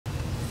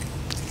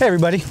Hey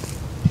everybody,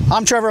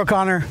 I'm Trevor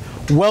O'Connor.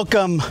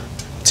 Welcome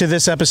to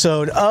this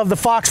episode of the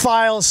Foxx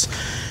Files.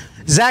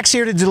 Zach's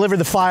here to deliver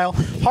the file.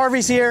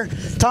 Harvey's here.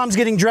 Tom's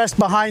getting dressed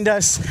behind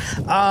us.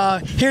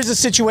 Here's the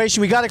situation.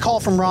 We got a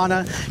call from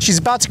Rana. She's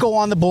about to go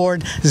on the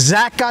board.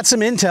 Zach got some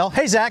intel.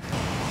 Hey, Zach.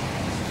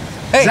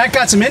 Hey. Zach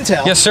got some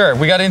intel. Yes, sir.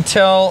 We got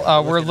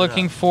intel. We're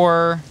looking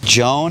for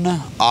Joan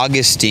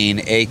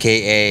Augustine,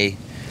 aka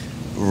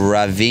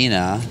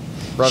Ravina.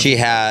 She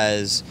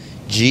has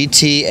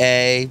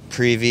GTA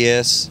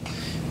previous,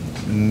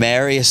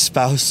 marry a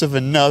spouse of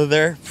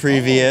another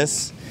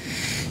previous.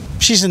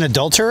 She's an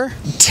adulterer.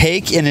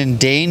 Take an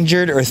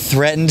endangered or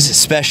threatened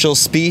special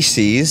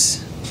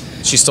species.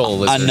 She stole a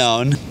lizard.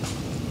 Unknown.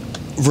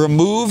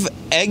 Remove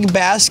egg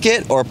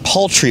basket or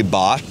poultry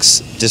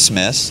box.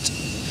 Dismissed.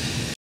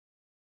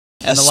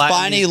 And a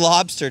spiny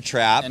lobster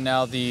trap. And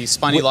now the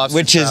spiny lobster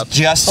which trap. is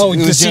just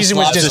the season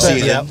was just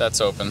season. yeah.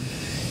 That's open.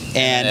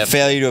 And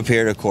failure to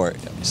appear to court.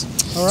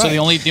 All right. So the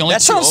only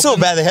that sounds so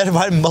bad. They had to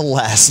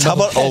molest. How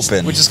about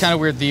open? Which is kind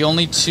of weird. The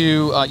only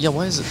two. Yeah.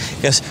 Why is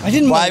it? Yes. I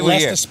didn't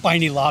molest a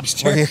spiny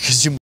lobster. We're here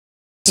because you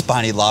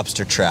spiny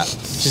lobster trap.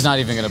 She's not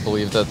even going to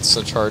believe that's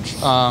a charge.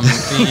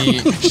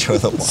 Show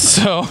the warrant.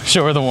 So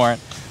show her the warrant.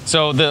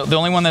 So the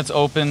only one that's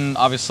open,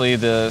 obviously,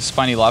 the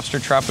spiny lobster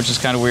trap, which is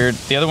kind of weird.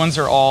 The other ones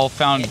are all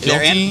found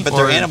guilty. But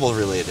they're animal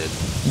related.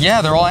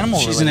 Yeah, they're all animal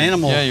related. She's an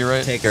animal. Yeah, you're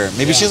right. Take her.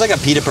 Maybe she's like a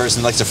PETA person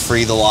who likes to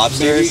free the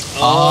lobsters.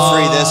 Oh.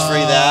 Free this, free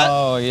that.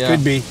 Oh, yeah.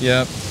 Could be.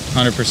 Yep,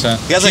 100%.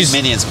 He has like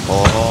minions.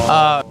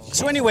 Oh.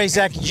 So anyway,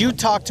 Zach, you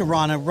talked to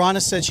Rana.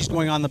 Rana said she's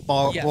going on the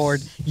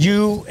board.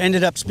 You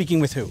ended up speaking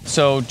with who?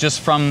 So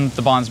just from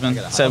the bondsman,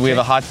 said we have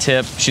a hot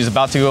tip. She's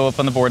about to go up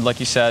on the board, like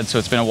you said, so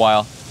it's been a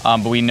while.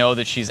 But we know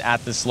that she's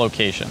at this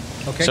location.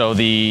 Okay. So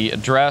the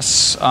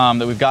address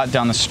that we've got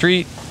down the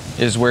street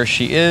is where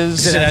she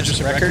is. Is it an address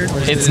of record?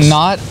 It's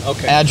not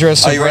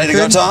address of record. Are you ready to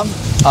go, Tom?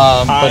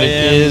 But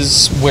it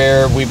is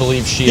where we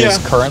believe she is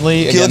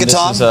currently. Can you look at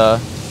Tom?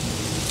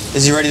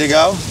 Is he ready to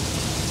go?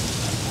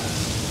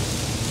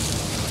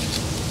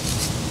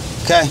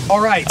 Okay.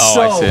 All right. Oh,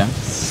 so, I see it.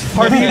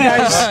 Harvey, you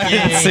guys. I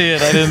didn't see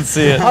it. I didn't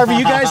see it. Harvey,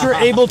 you guys were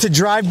able to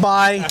drive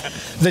by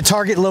the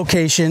target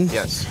location.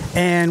 Yes.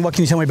 And what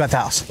can you tell me about the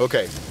house?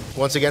 Okay.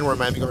 Once again, we're in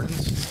Miami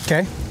Gardens.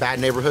 Okay. Bad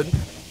neighborhood.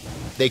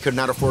 They could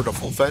not afford a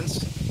full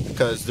fence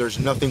because there's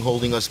nothing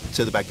holding us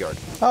to the backyard.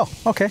 Oh,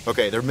 okay.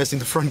 Okay, they're missing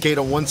the front gate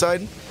on one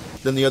side,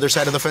 then the other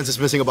side of the fence is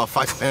missing about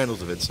 5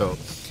 panels of it. So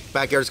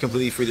backyard is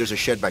completely free. There's a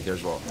shed back there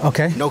as well.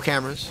 Okay. No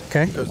cameras.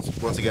 Okay. Because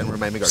once again, we're in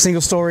Miami Gardens.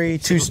 Single story,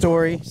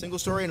 two-story. Single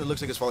story, and it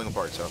looks like it's falling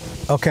apart. So.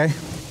 Okay.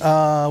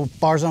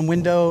 Bars on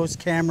windows,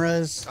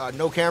 cameras.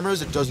 No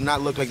cameras. It does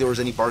not look like there was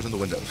any bars on the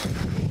windows.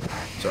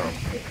 So,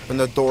 and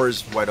the door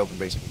is wide open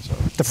basically. So.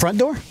 The front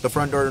door? The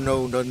front door,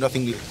 no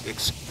nothing.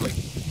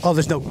 Oh,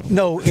 there's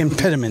no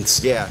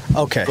impediments. Yeah.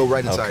 Okay. Go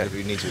right inside if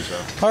you need to.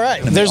 So. All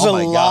right. There's a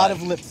lot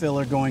of lip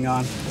filler going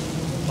on.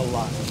 A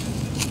lot.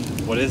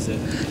 What is it?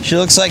 She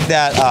looks like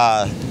that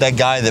that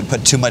guy that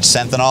put too much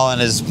Fentanyl in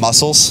his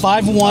muscles.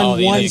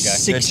 5'1",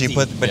 160. She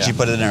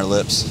put it in her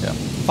lips. Yeah.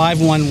 5'1",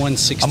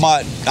 160.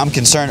 I'm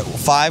concerned.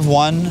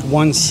 5'1",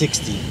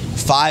 160.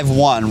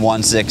 5'1",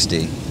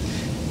 160.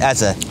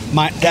 That's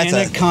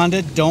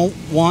Anaconda don't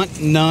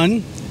want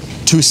none.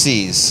 2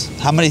 C's.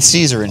 How many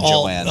C's are in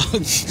Joanne?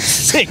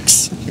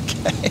 6.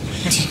 Okay.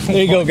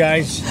 There you go,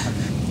 guys.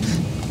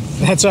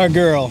 That's our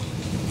girl.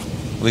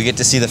 We get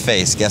to see the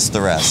face. Guess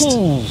the rest.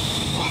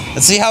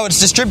 Let's see how it's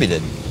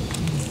distributed.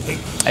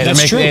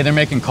 Hey, they're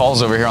making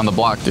calls over here on the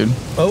block, dude.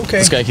 Okay.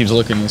 This guy keeps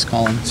looking. He's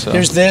calling. So.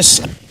 There's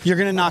this. You're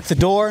gonna knock the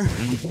door.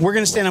 We're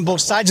gonna stand on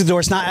both sides of the door.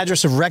 It's not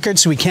address of record,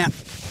 so we can't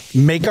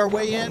make our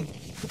way in.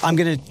 I'm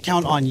gonna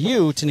count on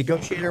you to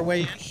negotiate our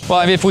way in. Well,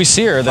 I mean, if we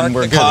see her, then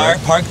we're good. Right?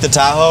 Park the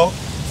Tahoe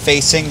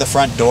facing the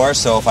front door,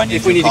 so if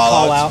we need to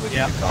call out.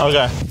 Yeah.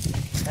 Okay.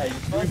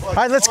 All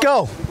right, let's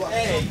go.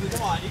 Hey,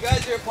 come on, you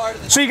guys are a part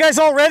of the. So you guys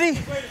all ready?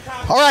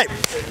 All right.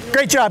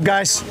 Great job,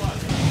 guys.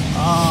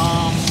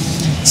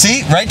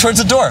 See, right towards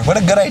the door. What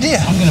a good idea.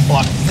 I'm gonna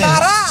block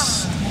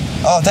this.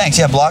 Oh, thanks.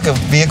 Yeah, block a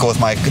vehicle with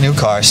my new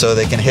car so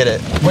they can hit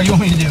it. What do you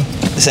want me to do?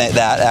 Say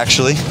that,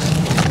 actually.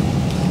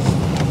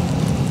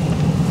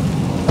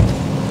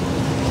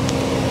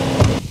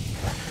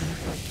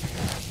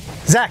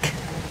 Zach,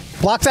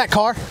 block that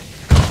car.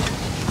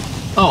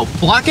 Oh,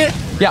 block it?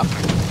 Yeah.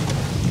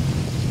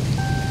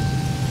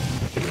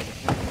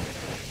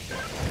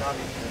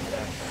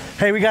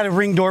 Hey, we got a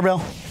Ring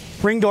doorbell.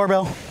 Ring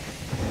doorbell.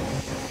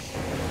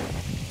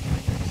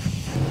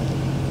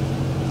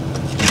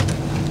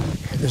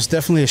 There's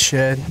definitely a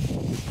shed.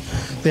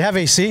 They have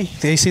AC.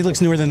 The AC looks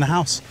newer than the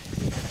house.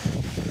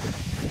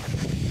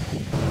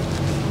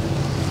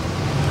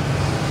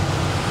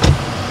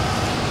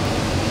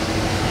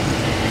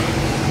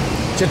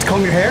 Did you have to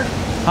comb your hair?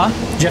 Huh?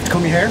 Did you have to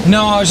comb your hair?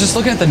 No, I was just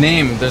looking at the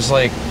name. There's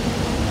like,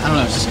 I don't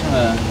know, it's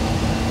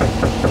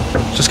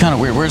just kind of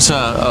weird. Where's,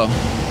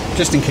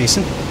 Just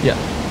encasing? Yeah.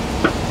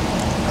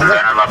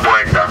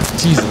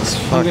 Jesus.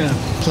 I'm gonna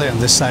play on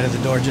this side of the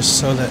door just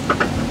so that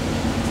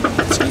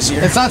it's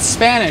easier. It's not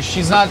Spanish.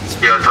 She's not.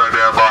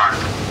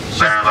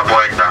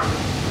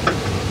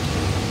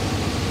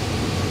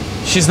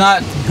 She's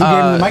not. Who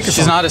gave him the microphone?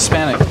 She's not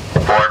Hispanic.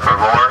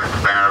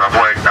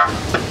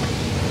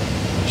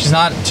 She's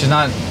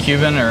not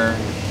Cuban or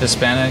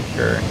Hispanic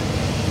or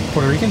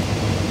Puerto Rican?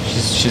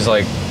 She's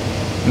like,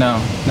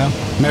 no.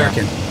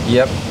 American.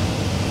 Yep.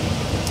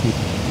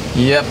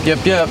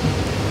 Yep.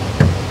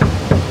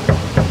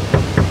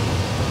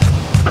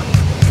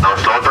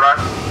 Nosotras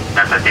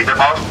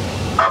necesitamos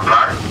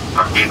hablar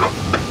contigo.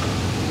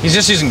 He's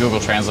just using Google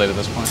Translate at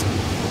this point.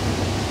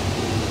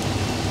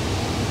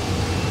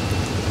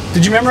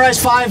 Did you memorize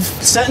 5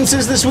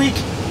 sentences this week?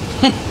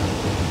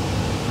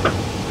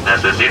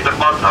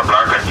 Necesitamos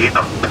hablar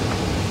contigo.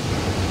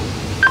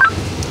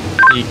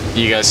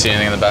 You guys see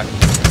anything in the back?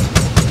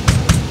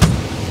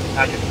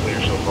 I just clear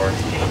so far.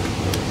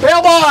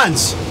 Bail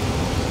bonds!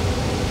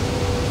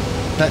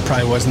 That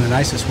probably wasn't the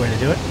nicest way to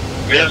do it.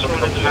 Yeah, someone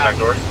coming to the back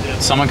door.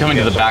 Someone coming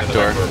to the back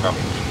door.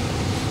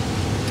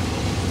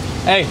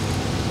 Hey.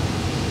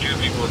 2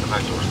 people in the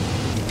back door.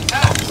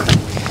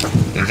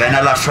 Ven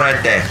a la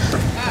frente.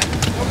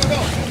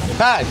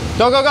 Pat,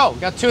 go.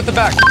 Got 2 at the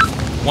back.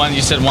 One,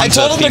 you said one. I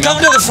told him to come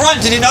to the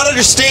front. Did he not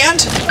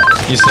understand?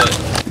 You said.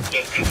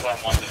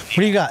 What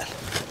do you got?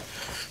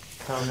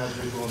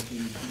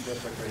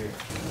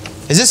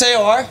 Is this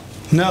AOR?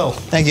 No.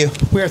 Thank you.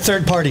 We are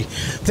third party.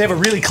 They have a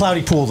really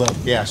cloudy pool, though.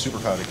 Yeah, super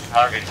cloudy.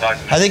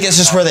 I think it's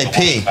just where they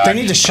pee. They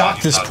need to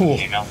shock this pool.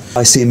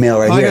 I see a male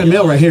right I here. got a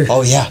mail right here.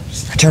 Oh yeah.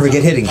 Trevor,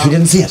 get hidden. He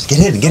didn't see us. Get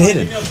hidden.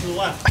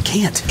 I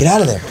can't. Get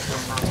out of there.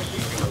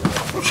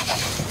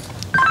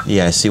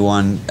 Yeah, I see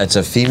one. It's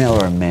a female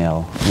or a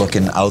male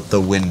looking out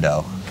the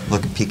window,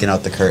 peeking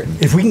out the curtain.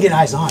 If we can get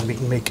eyes on, we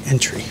can make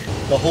entry.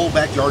 The whole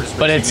backyard is.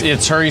 But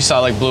it's her. You saw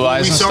like blue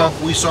eyes and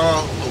stuff. We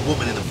saw a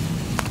woman in the.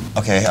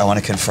 Okay, I want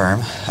to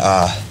confirm.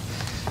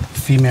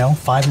 Female,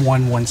 5'1",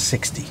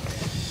 160.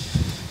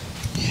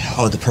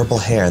 Oh, the purple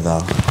hair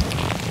though.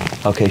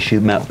 Okay,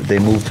 they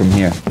moved from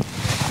here.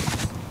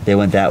 They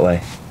went that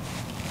way.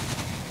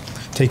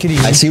 Take it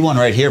easy. I see one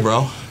right here,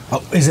 bro.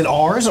 Oh, is it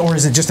ours or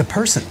is it just a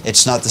person?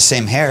 It's not the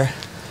same hair.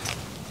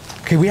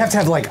 Okay, we have to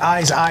have like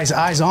eyes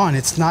on.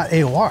 It's not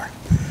AOR.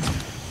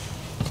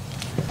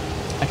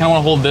 I kind of want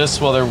to hold this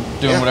while they're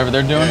doing whatever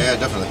they're doing. Yeah,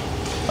 definitely.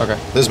 Okay.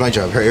 This is my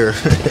job right here.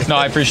 No,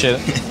 I appreciate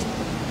it.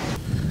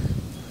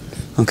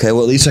 Okay,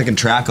 well at least I can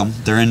track them.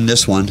 They're in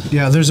this one.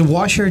 Yeah, there's a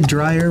washer,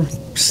 dryer,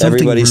 something.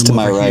 Everybody's to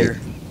my right. Here.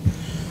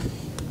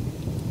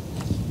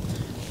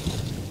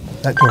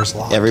 That door's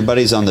locked.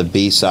 Everybody's on the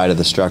B side of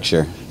the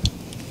structure.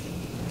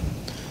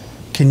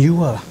 Can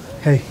you,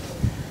 hey.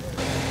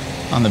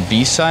 On the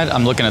B side?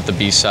 I'm looking at the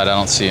B side. I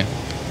don't see it.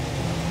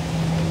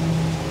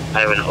 I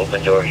have an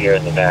open door here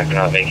in the back. I'm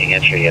not making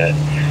entry yet.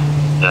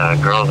 The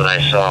girl that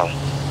I saw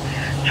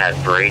had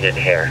braided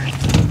hair.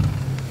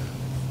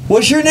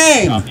 What's your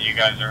name? You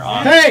guys are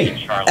on.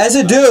 Hey! As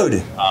a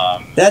dude.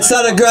 That's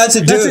not a girl, that's a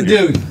dude. That's a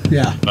dude.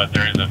 Yeah. But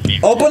there is a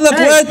female. Open the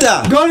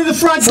puerta. Go to the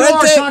front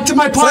door, talk to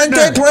my partner.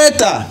 Frente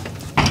puerta.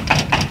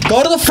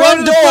 Go to the Go front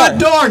to the door. front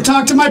door,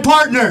 talk to my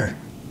partner.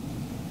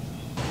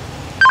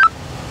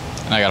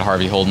 And I got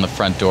Harvey holding the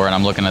front door, and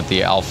I'm looking at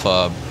the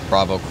Alpha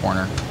Bravo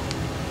corner.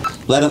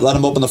 Let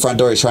him open the front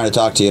door. He's trying to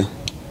talk to you.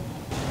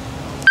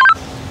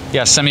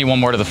 Yeah, send me one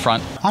more to the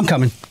front. I'm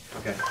coming.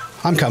 Okay.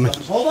 I'm coming.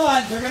 Hold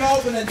on. They're going to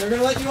open it. They're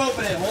going to let you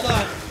open it. Hold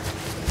on.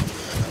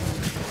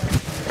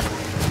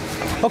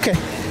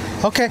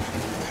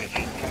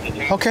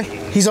 Okay.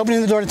 He's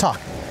opening the door to talk.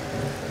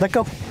 Let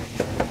go.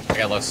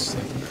 Yeah, let's.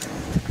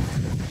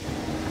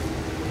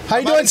 How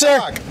you doing, sir?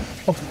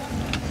 Oh.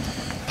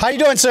 How you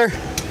doing, sir?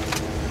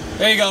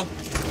 There you go.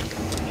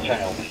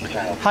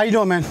 How you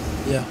doing, man?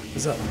 Yeah,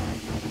 what's up?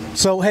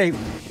 So, hey,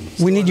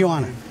 we need you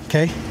on her,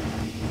 okay?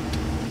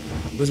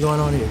 What's going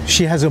on here?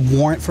 She has a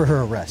warrant for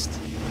her arrest.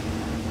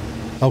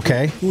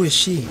 Okay? Who is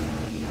she?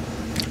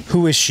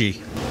 Who is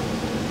she?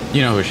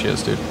 You know who she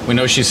is, dude. We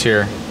know she's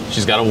here.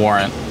 She's got a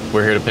warrant.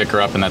 We're here to pick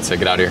her up, and that's it.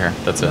 Get out of here.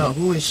 That's it. No,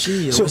 who is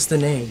she? What's the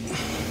name?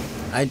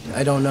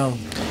 I don't know.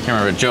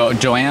 Can't remember.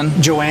 Joanne?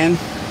 Joanne.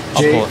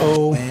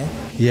 J-O.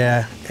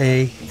 Yeah,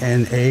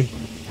 A-N-A.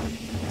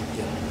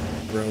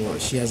 Bro,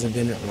 she hasn't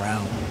been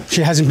around.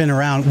 She hasn't been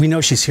around. We know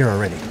she's here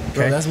already. Okay?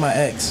 Bro, that's my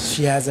ex.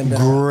 She hasn't been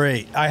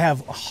Great. I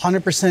have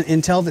 100%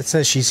 intel that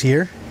says she's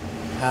here.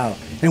 How?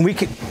 And we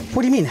could.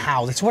 What do you mean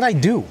how? That's what I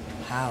do.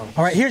 How?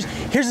 All right. Here's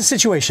the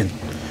situation.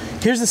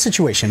 Here's the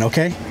situation.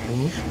 Okay.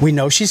 Mm-hmm. We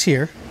know she's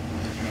here.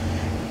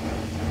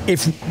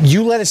 If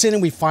you let us in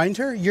and we find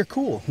her, you're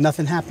cool.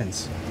 Nothing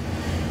happens.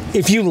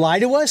 If you lie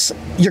to us,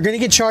 you're going to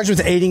get charged with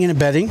aiding and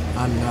abetting.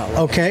 I'm not.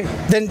 Okay.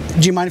 Then,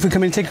 do you mind if we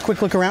come in and take a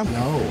quick look around?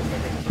 No.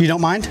 You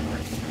don't mind?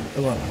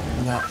 Look,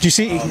 no. Do you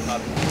see?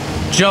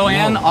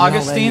 Joanne No,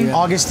 Augustine?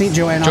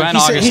 Joanne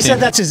Augustine. He said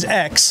that's his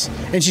ex,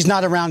 and she's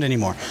not around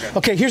anymore.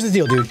 Okay, here's the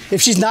deal, dude.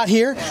 If she's not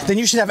here, then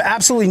you should have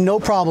absolutely no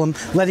problem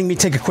letting me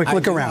take a quick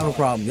look around. No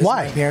problem. This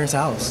Why? is my parents'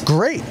 house.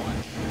 Great.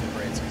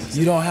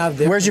 You don't have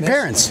their Where's your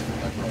permission.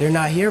 parents? They're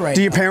not here right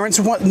Do your now. parents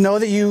know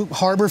that you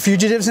harbor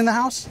fugitives in the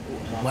house?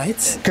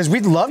 What? Because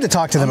we'd love to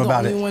talk to them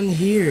about I'm the it. only one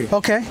here.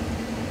 Okay.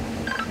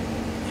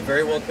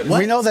 very well could.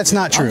 We know that's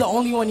not I'm true. the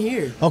only one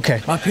here.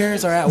 Okay. My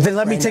parents are at work Then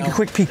let me right take now. a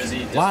quick peek.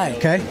 Why?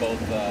 Okay.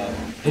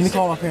 Let me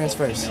call my parents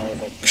first.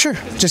 Sure.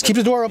 Just keep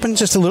the door open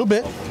just a little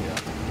bit.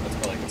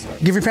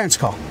 Give your parents a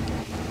call.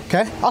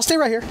 Okay? I'll stay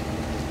right here.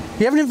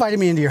 You haven't invited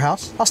me into your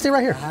house. I'll stay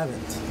right here. I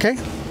haven't. Okay?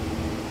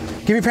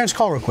 Give your parents a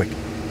call real quick.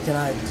 Can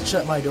I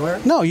shut my door?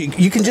 No,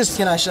 you can just.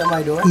 Can I shut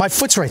my door? My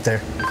foot's right there.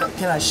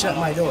 Can I shut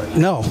my door?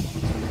 No.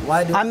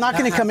 Why do I'm not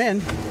going to come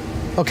in.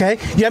 Okay?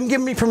 You haven't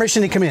given me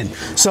permission to come in.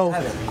 So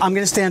I'm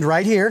going to stand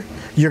right here.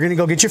 You're going to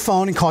go get your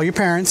phone and call your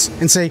parents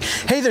and say,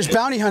 hey, there's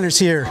bounty hunters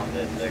here.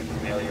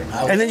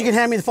 And then you can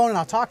hand me the phone and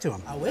I'll talk to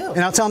them. I will.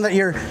 And I'll tell them that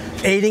you're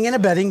aiding and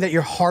abetting, that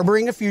you're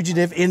harboring a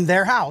fugitive in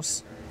their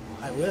house.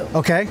 I will.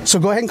 Okay? So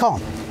go ahead and call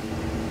them.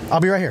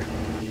 I'll be right here.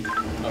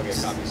 Okay,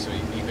 copy. So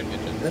you could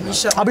mention. Let me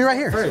shut. I'll be my right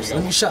door here. First,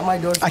 let me shut my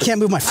door. I can't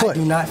move my I foot.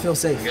 do not feel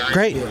safe.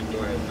 Great.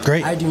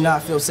 Great. I do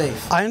not feel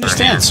safe. I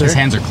understand, sir. His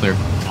hands are clear.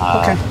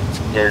 Okay.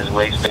 His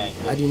waistband.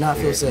 I do not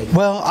feel safe.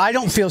 Well, I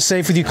don't feel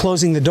safe with you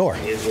closing the door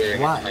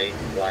Why?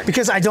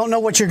 because I don't know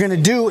what you're going to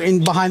do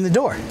in behind the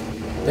door.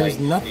 There's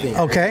nothing.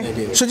 I Okay?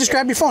 do. So just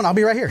grab your phone. I'll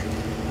be right here.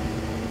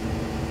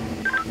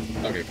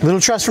 Okay. Little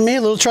trust from me,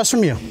 a little trust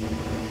from you.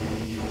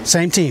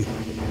 Same team.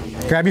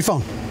 Grab your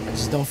phone. I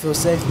just don't feel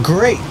safe.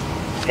 Great.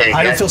 Hey,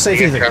 I don't guys, feel safe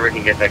see if either. Trevor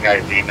can get that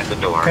guy's name at the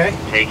door. Okay.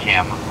 Take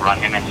him, run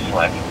him into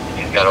slick.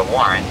 He's got a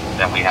warrant.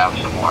 Then we have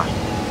some more.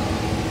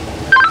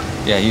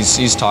 Yeah,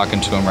 he's talking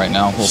to him right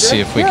now. We'll see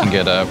if we can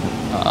get a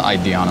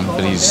ID on him,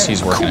 but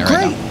he's working it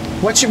right Great.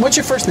 now. What's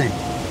your first name?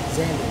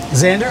 Xander.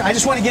 Xander? I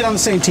just want to get on the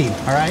same team,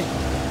 all right?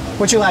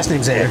 What's your last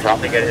name, Yeah, Xander? tell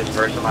him to get his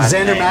first and last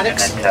Xander name,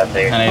 Maddox? And then test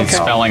it. And he's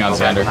spelling on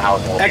Xander.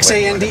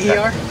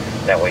 X-A-N-D-E-R?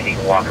 That way he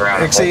can walk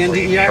around and hopefully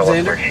X-A-N-D-E-R, show us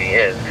Xander? where she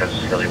is, because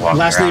he'll be walking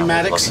Last around name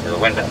Maddox? looking through the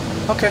window.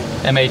 Okay.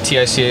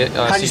 M-A-T-I-C.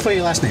 How do you spell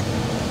your last name?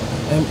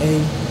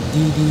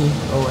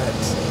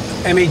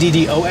 M-A-D-D-O-X.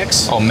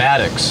 M-A-D-D-O-X? Oh,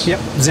 Maddox. Yep,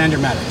 Xander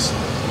Maddox.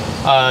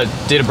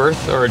 Date of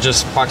birth or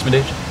just approximate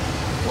age?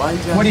 Why you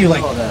guys What are you know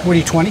like? all that? What are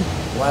you, 20?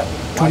 Why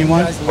 21?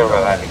 you guys know Where all will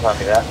I that? have to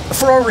copy that?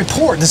 For our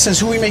report that says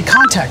who we made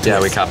contact Yeah,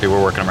 with. we copy.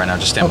 We're working them right now.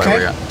 Just stand by Okay.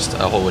 where you're at. Just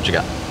hold what you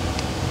got.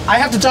 I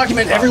have to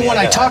document everyone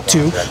I talk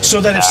to so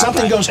that if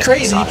something goes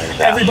crazy,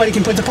 everybody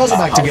can put the puzzle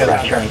back together.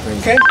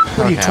 Okay?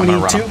 What are you, Okay, I'm gonna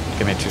run 22? him.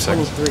 Give me 2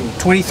 seconds.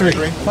 23.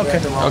 You're Okay.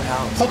 at the wrong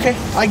house. Okay,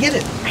 I get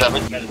it.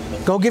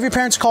 Go give your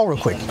parents a call real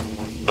quick.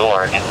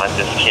 Door and let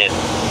this kid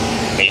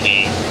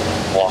maybe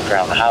walk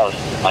around the house,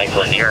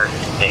 Michael, near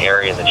the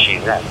area that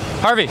she's in.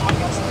 Harvey,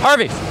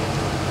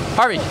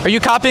 are you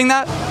copying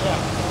that?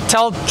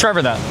 Tell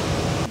Trevor that.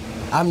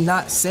 I'm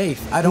not safe.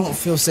 I don't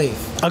feel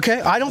safe.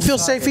 Okay, I don't feel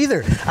safe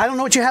either. I don't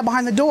know what you have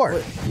behind the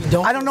door.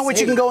 don't I don't know feel what you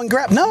safe. can go and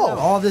grab. You have No.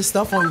 all this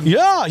stuff on you.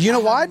 Yeah, you know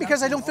why?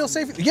 Because I don't feel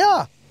safe.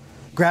 Yeah.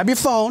 Grab your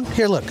phone.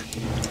 Here, look.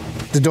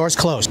 The door's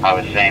closed. I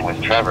was saying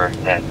with Trevor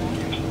that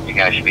you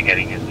guys should be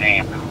getting his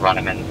name, run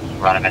him in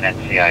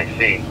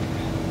NCIC.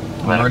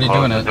 I'm already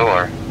doing the it.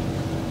 door,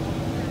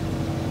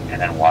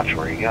 and then watch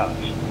where he goes.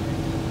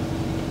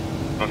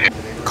 Okay.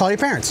 Call your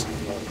parents.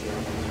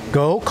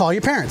 Go call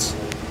your parents.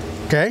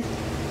 Okay?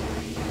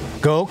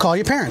 Go call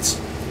your parents.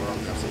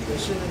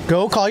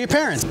 Go call your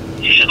parents.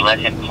 You should let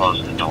him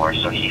close the door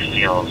so he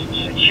feels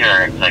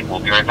secure. It's like,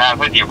 we'll be right back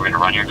with you. We're going to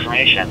run your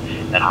information.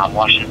 Then I'm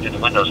watching him through the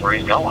windows where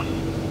he's going.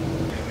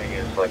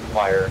 It's like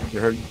fire. You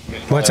heard?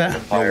 What's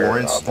that? No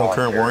warrants, no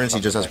current warrants.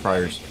 He just has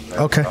priors.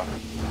 Okay.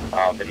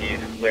 But he's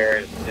clear.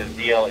 His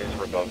DL is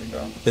revoked,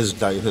 though. His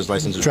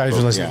license is Driver's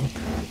revoked, license.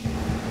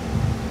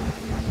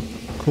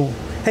 Cool.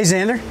 Hey,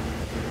 Xander.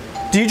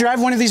 Do you drive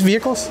one of these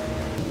vehicles?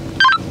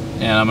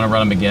 And I'm gonna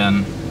run him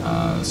again.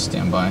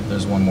 Stand by.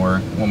 There's one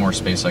more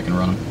space I can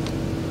run him.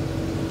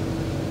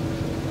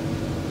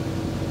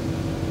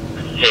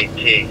 Hey,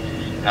 T.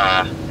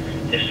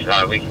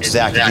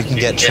 Zach, if you can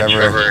get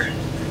Trevor,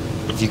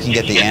 if you can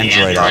get the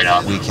Android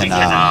up, we can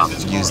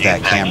use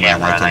that camera,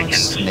 and I can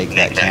snake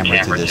that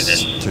camera through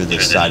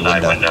this side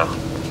window.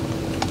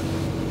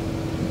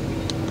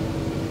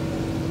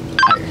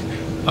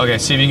 Okay,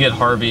 see if you can get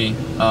Harvey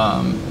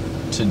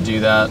to do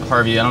that.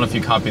 Harvey, I don't know if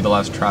you copied the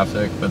last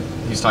traffic, but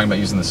he's talking about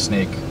using the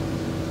snake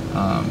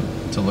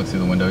to look through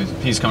the window.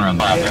 He's coming around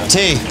the back.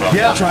 T,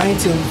 Yeah. Trying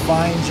to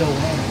find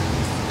Joanne.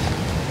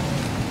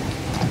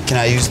 can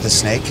I use the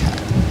snake?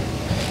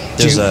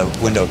 There's a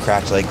window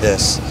cracked like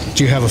this.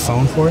 Do you have a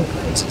phone for it?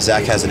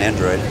 Zach has an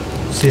Android.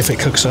 See if it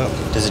cooks up.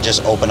 Does it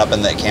just open up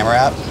in the camera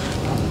app?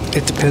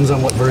 It depends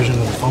on what version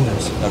of the phone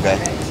is. Okay.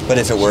 But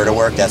if it were to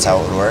work, that's how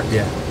it would work?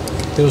 Yeah.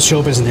 It'll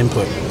show up as an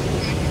input.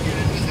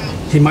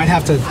 He might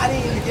have to.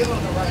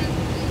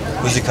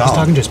 Who's he He's calling?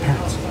 talking to his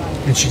parents,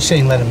 and she's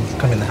saying let him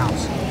come in the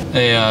house.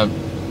 Hey,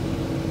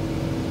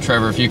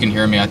 Trevor, if you can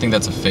hear me, I think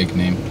that's a fake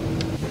name.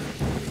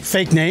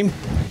 Fake name.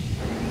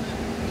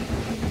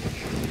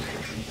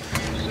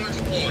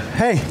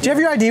 Hey, do you have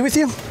your ID with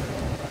you?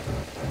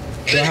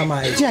 Do I have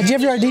my Yeah, do you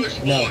have your ID?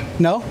 No.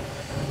 No?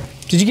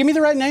 Did you give me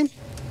the right name?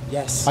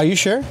 Yes. Are you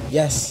sure?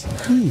 Yes.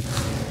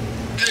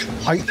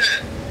 Are you...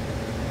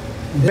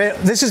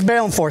 This is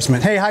bail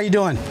enforcement. Hey, how you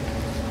doing?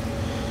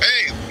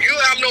 Hey, you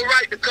have no no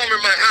right to come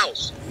in my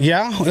house.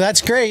 Yeah, well,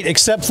 that's great,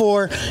 except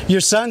for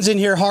your son's in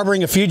here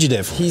harboring a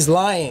fugitive. He's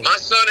lying. My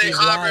son ain't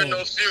harboring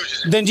no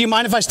fugitive. Then do you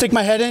mind if I stick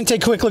my head in and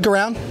take a quick look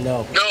around?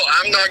 No. No,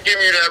 I'm not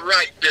giving you that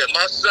right there.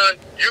 My son,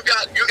 you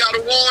got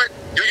a warrant?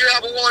 Do you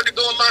have a warrant to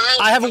go in my house?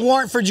 I have a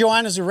warrant for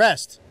Joanna's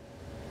arrest.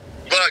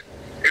 But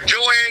if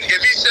Joanne,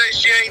 if he says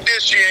she ain't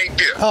this, she ain't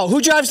there. Oh, who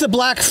drives the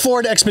black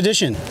Ford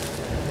Expedition?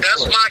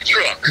 That's my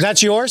truck.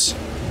 That's yours?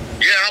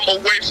 Yeah, I'm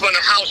away from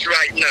the house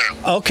right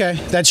now. Okay,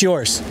 that's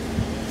yours.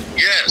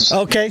 Yes.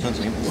 Okay.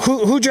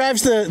 Who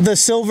drives the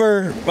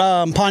silver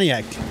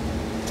Pontiac?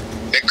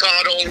 That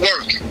car don't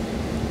work.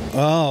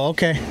 Oh,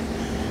 okay.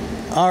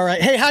 All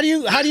right. Hey, how do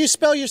you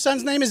spell your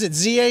son's name? Is it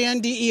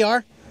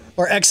Z-A-N-D-E-R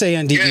or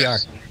X-A-N-D-E-R?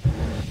 Yes.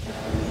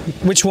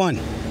 Which one?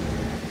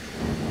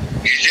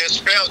 You just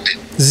spelled it.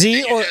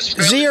 Z or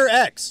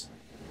X?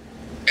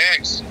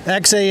 X.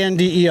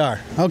 X-A-N-D-E-R.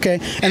 Okay.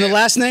 And the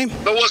last name?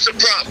 But what's the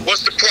problem?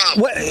 What's the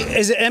problem? What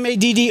is it?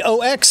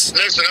 M-A-D-D-O-X?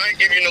 Listen, I ain't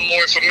giving you no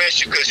more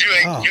information because you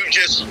ain't. You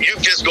just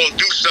gonna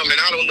do something.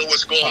 I don't know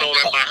what's going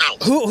on at my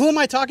house. Who am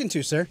I talking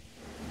to, sir?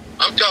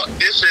 I'm talking.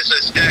 This is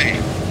his day.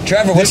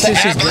 Trevor, what's the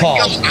app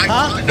called?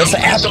 Huh? What's the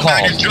app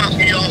Somebody called? dropped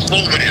me off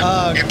over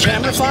there.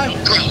 Camerify?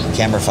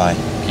 Camerify.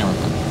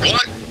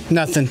 What?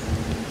 Nothing.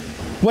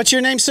 What's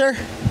your name, sir?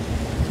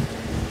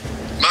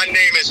 My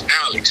name is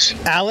Alex.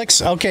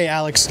 Alex? Okay,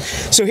 Alex.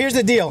 So here's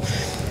the deal.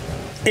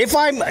 If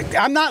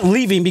I'm not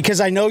leaving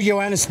because I know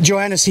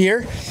Joanna's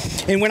here,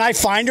 and when I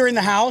find her in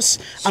the house,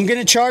 I'm going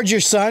to charge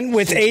your son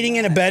with aiding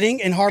and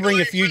abetting and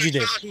harboring a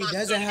fugitive. He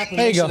doesn't have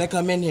There you go. permission to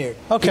come in here.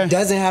 Okay. He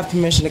doesn't have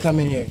permission to come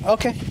in here.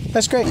 Okay,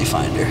 that's great. You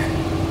find her.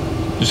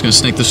 You're just gonna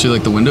snake this through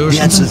like the window or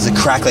Yeah, something? so it's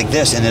a crack like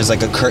this, and there's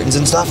like a curtains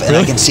and stuff, and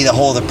I can see the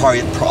whole of the part.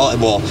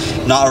 Well,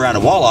 not around a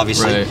wall,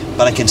 obviously, Right.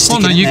 but I can stick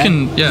it in you there.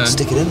 can, yeah. I can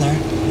stick it in there.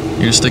 You're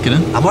gonna stick it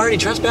in? I'm already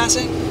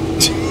trespassing.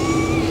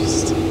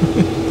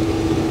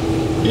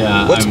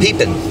 Yeah. What's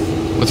peeping?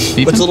 What's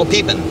peeping? What's a little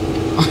peeping?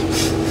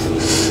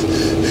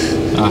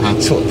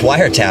 It's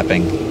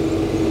wiretapping.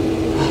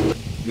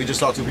 We just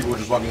saw two people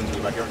just walking into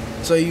the backyard.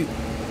 So you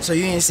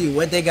didn't see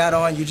what they got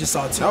on. You just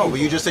saw two. No, but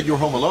you just said you were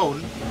home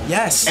alone.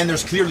 Yes. And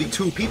there's clearly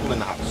two people in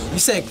the house. You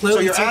said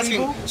clearly two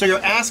people? So you're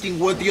asking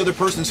what the other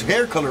person's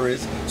hair color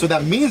is. So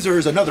that means there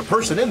is another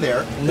person in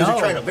there. No. You're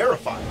trying to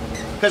verify.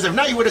 Because if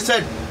not, you would have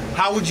said,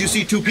 "How would you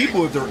see two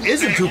people if there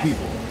isn't two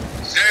people?"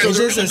 It's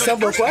just a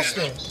simple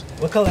question.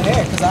 What color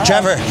hair? Because I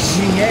Trevor. have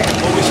green hair.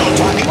 Well, we saw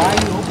two people. Why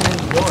are you opening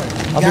the door?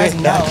 You I'll be guys right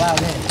are back. not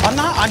allowed in. I'm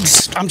not.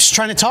 I'm just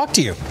trying to talk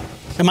to you.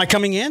 Am I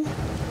coming in?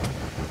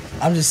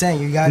 I'm just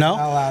saying, you guys No. are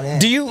not allowed in.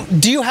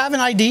 Do you have an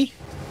ID?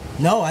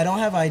 No, I don't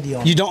have ID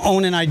on. You don't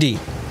own an ID.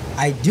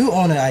 I do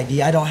own an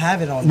ID. I don't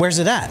have it on. Where's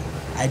it at?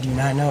 I do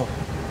not know.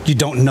 You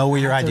don't know where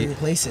your I have ID to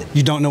replace it.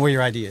 You don't know where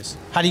your ID is.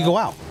 How do you go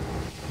out?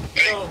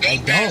 I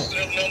don't.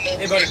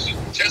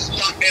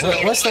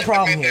 What's the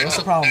problem here? What's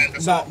the problem?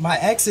 My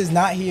ex is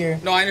not here.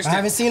 No, I understand. I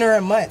haven't seen her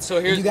in months.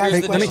 So here's- You guys-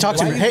 here's the Let me talk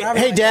to why him. you Hey,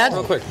 grabbing hey, my Dad.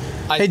 Real quick.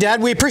 Hey,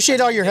 Dad. We appreciate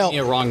all your help.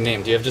 Give me a wrong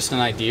name. Do you have just an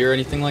ID or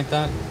anything like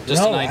that?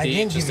 Just No, an I ID?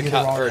 didn't just give a you the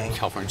wrong name.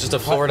 California, just a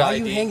Florida Why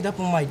ID. you hanged up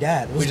on my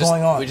dad? We What's just-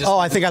 going on? we just- Oh,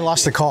 I think I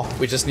lost the call.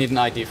 We just need an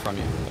ID from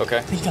you, okay?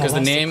 think I Because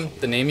lost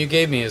the name you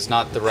gave me is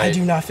not the right. I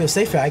do not feel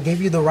safe here. I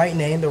gave you the right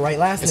name, the right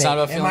last It's name. not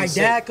about and feeling my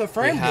safe. dad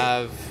confirmed We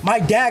have- it. My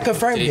dad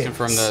confirmed Did it. you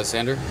confirm the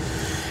Sander?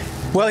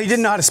 Well, he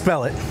didn't know how to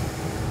spell it.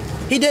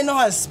 He didn't know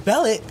how to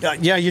spell it.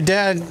 Yeah, your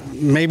dad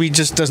maybe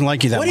just doesn't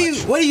like you that What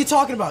much. are you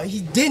talking about? He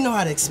didn't know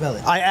how to spell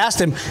it. I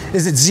asked him,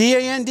 is it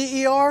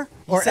Z-A-N-D-E-R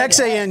or said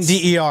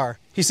X-A-N-D-E-R?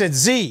 He said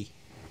Z.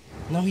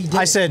 No, he didn't.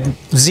 I said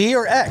Z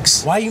or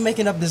X. Why are you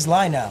making up this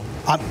lie now?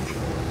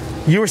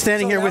 You were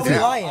standing here now with we me.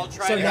 lying.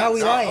 So now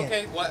we lying.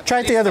 Okay, what? Try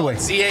it the other way.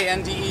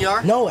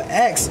 Z-A-N-D-E-R? No,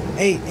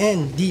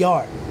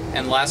 X-A-N-D-R.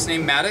 And last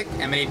name Maddox?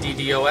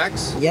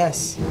 M-A-D-D-O-X?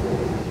 Yes.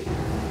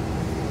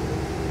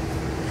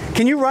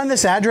 Can you run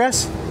this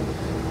address?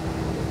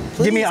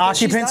 Give me Please, 'cause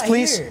she's occupants, not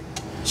please. here.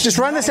 Just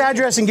run this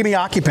address and give me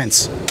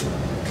occupants.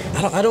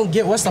 I don't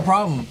get what's the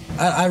problem.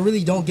 I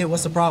really don't get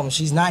what's the problem.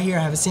 She's not here.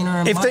 I haven't seen her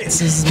in months.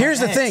 This is my Here's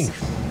the ex. thing.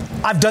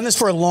 I've done this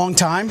for a long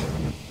time.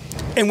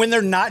 And when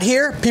they're not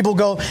here, people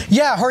go,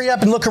 yeah, hurry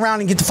up and look around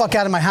and get the fuck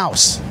out of my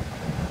house.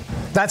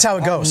 That's how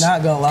it goes. I'm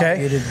not gonna allow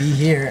okay? you to be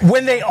here.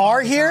 When they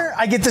are here,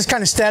 I get this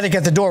kind of static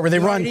at the door where they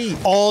run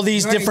all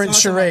these You already different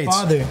talked to my charades.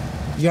 father.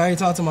 You already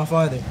talked to my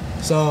father.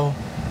 So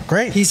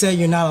Great. he said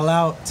you're not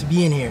allowed to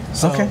be in here.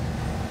 So Okay.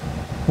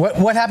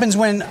 What happens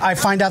when I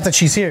find out that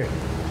she's here?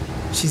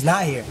 she's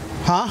not here.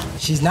 Huh?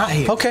 She's not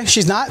here. Okay,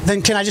 she's not.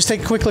 Then can I just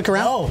take a quick look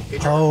around? No.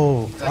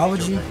 Oh. Why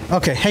would you?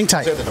 Okay, hang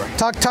tight.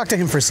 Talk to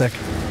him for a sec.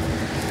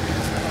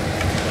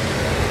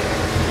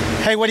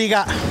 Hey, what do you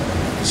got?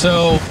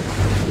 So,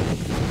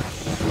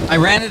 I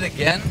ran it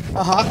again.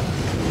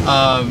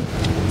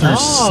 Through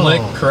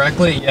Slick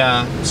correctly,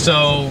 yeah.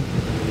 So,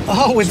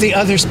 Oh, with the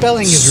other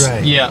spelling is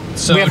right. yeah.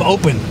 So We have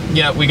open.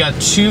 Yeah, we got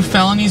 2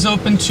 felonies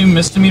open, 2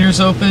 misdemeanors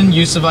open,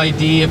 use of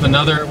ID of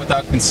another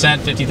without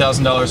consent,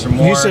 $50,000 or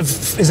more. Use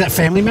of, is that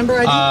family member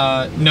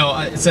ID? No,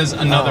 it says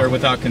another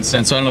without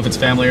consent, so I don't know if it's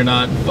family or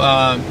not.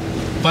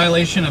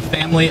 violation of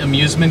Family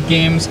Amusement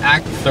Games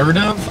Act 3rd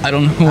of. I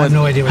don't know. I have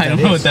no idea what I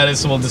don't know what that is,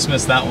 so we'll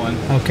dismiss that one.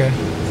 Okay.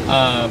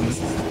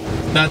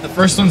 That the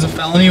first one's a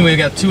felony. We've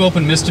got 2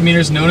 open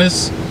misdemeanors.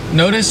 Notice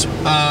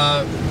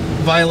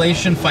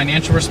violation,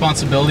 financial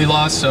responsibility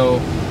law. So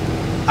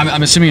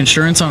I'm assuming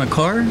insurance on a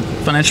car,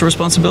 financial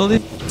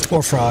responsibility,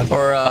 or fraud,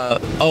 or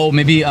oh,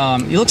 maybe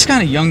he looks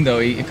kind of young though.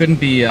 It couldn't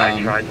be.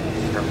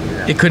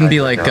 It couldn't be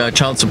like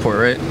child support,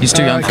 right? He's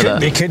too young for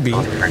that. It could be.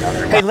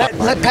 Hey,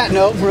 let Pat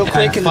know real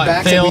quick in the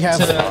back that we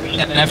have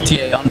an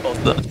FTA on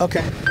both the.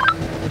 Okay.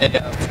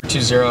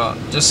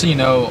 20. Just so you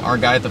know, our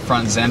guy at the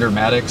front, Xander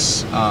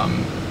Maddox.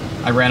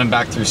 I ran him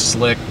back through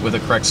Slick with the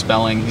correct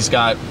spelling. He's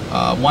got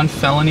 1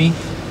 felony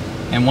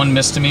and 1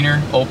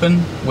 misdemeanor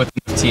open with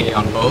an FTA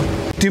on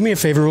both. Do me a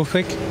favor real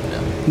quick.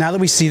 Now that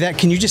we see that,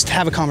 can you just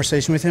have a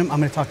conversation with him? I'm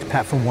going to talk to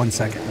Pat for 1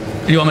 second.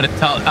 You want me to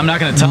tell? I'm not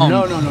going to tell him.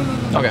 No.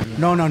 Okay.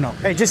 No.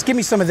 Hey, just give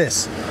me some of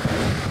this.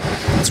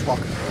 Let's walk.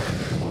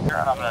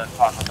 I'm going to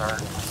talk with her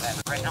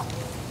right now.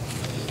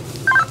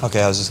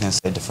 Okay, I was just going to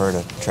say defer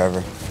to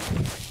Trevor.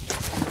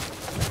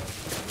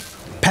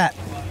 Pat.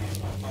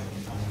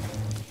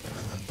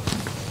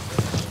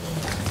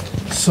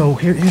 So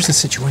here's the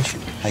situation.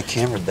 I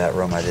cameraed that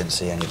room. I didn't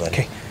see anybody.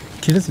 Okay.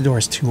 Kid at the door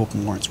has 2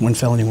 open warrants, 1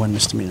 felony, 1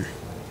 misdemeanor.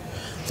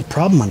 The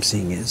problem I'm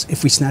seeing is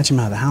if we snatch him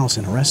out of the house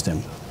and arrest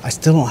him, I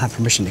still don't have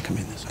permission to come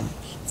in this house.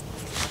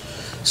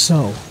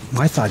 So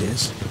my thought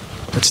is,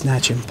 let's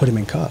snatch him, put him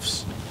in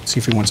cuffs, see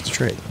if he wants to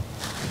trade.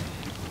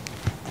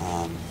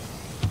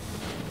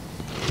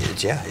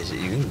 Yeah,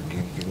 you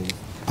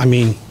I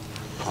mean,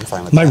 I'm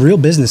fine with my that. real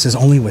business is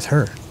only with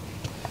her.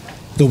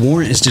 The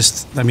warrant is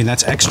just, I mean,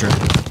 that's extra.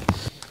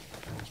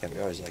 Yeah, we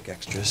always like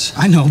extras.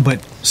 I know,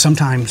 but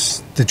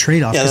sometimes the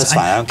trade-off Yeah, is that's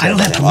fine. I don't care I don't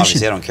about have him. permission.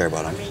 Obviously, I don't care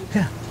about him.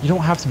 Yeah. You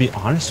don't have to be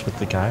honest with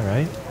the guy,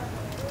 right?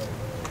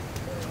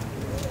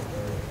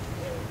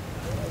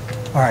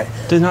 All right.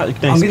 They're not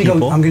nice I'm gonna people.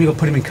 go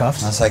put him in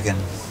cuffs. One second.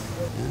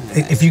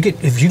 If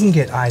you can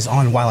get eyes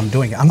on while I'm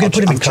doing it, I'm gonna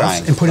put him in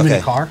cuffs and put him in the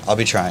car. I'll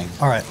be trying.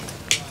 All right.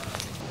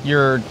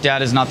 Your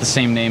dad is not the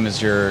same name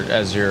as you.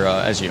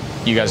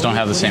 You guys don't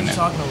have the same name.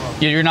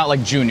 You're not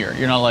like Junior.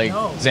 You're not like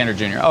Xander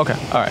Junior. Okay,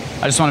 all right.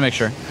 I just want to make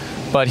sure.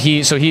 But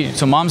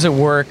so mom's at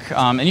work,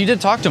 and you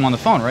did talk to him on the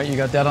phone, right? You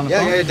got dad on the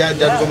phone. Yeah, dad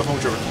was on the phone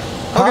with Trevor.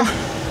 Okay.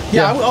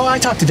 Yeah. I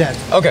talked to dad.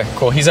 Okay,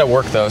 cool. He's at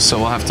work though, so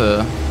we'll have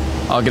to.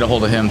 I'll get a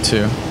hold of him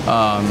too.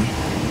 All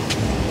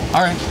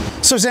right.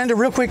 So Xander,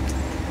 real quick,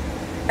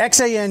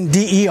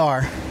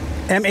 Xander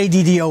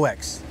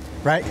Maddox,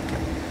 right?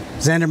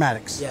 Xander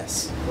Maddox.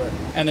 Yes.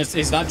 And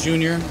he's not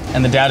Junior.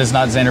 And the dad is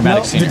not Xander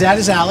Maddox No, Senior. the dad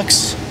is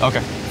Alex.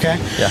 Okay. Okay.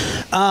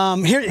 Yeah.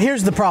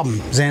 Here's the problem,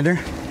 Xander.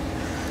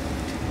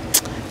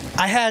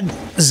 I had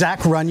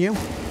Zach run you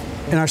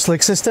in our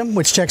Slick system,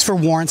 which checks for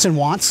warrants and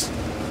wants.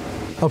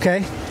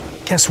 Okay.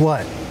 Guess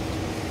what?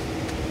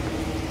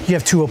 You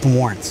have 2 open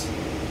warrants.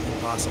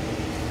 Impossible.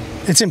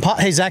 It's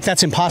Hey Zach,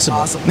 that's impossible.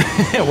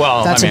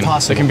 Well, That's I mean,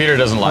 impossible. the computer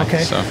doesn't lie.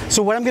 Okay.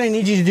 So what I'm going to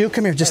need you to do,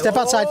 come here, just step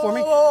outside for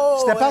me.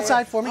 Step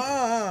outside for me.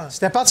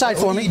 Step outside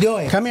for me. What are you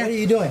doing? Come here. What are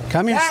you doing?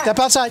 Come here. Step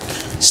outside.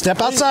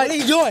 Step outside. What are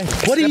you doing?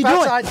 What are you Step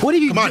doing? outside. What are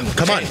you Come doing? on,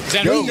 come on.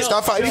 Yo,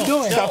 stop fighting.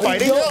 Stop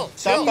fighting.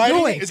 Stop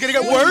fighting. It's gonna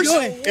get worse.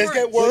 It's gonna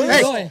get worse.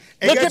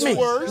 Hey, look at me.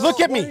 Look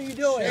at me.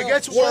 It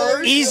gets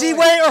worse. Easy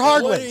way or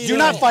hard way? Do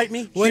not fight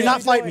me. Do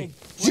not fight me.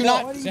 Do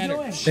not.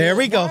 There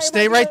we go.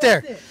 Stay right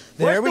there.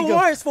 There we What's the go.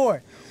 warrants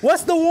for?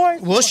 What's the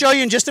warrant? We'll show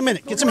you in just a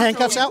minute. Get some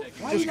handcuffs out.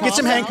 Get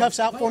some handcuffs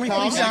out for me,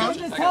 please.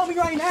 Just tell me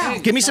right now.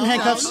 Give me some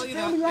handcuffs.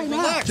 Tell me right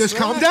now. Just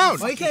calm down.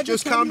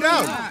 Just calm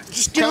down.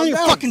 Just get on your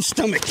fucking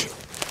stomach.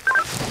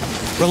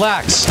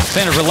 relax,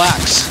 Xander.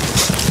 Relax.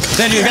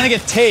 Xander, you're gonna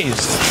get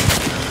tased.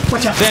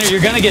 Watch out. Xander,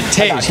 you're gonna get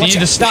tased. You need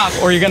to stop,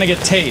 or you're gonna get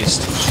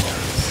tased.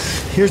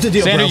 Here's the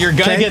deal, Xander, bro. you're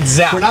gonna get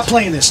zapped. We're not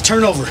playing this.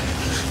 Turn over.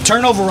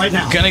 Turn over right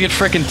now. Gonna get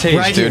frickin' tased,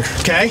 Right dude. here,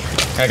 okay?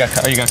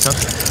 You got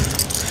cuffs?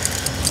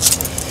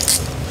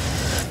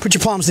 Put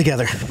your palms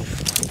together.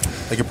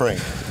 Like you're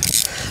praying.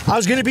 I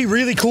was gonna be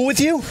really cool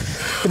with you,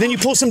 but then you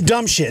pull some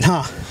dumb shit,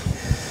 huh?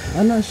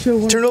 I'm not sure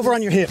what. Turn over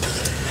on your hip.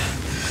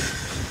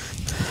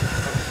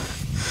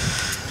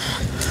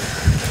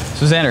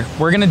 So Xander,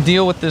 we're gonna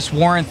deal with this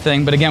warrant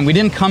thing, but again, we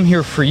didn't come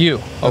here for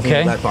you,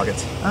 okay? Back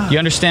pockets. You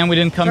understand we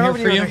didn't come Turn here over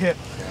for to you? your other hip.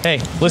 Hey,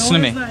 listen to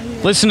me.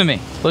 Listen to me.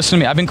 Listen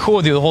to me. I've been cool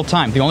with you the whole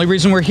time. The only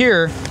reason we're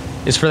here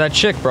is for that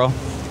chick, bro.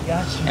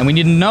 Gotcha. And we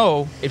need to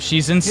know if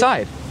she's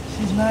inside.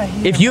 She's not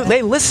here. If you,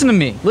 hey, listen to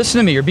me. Listen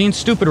to me. You're being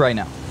stupid right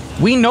now.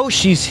 We know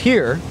she's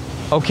here,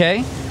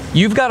 okay?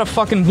 You've got a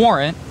fucking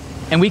warrant,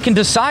 and we can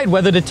decide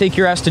whether to take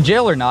your ass to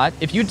jail or not.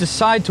 If you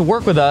decide to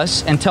work with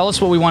us and tell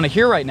us what we want to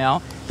hear right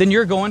now, then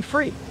you're going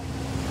free.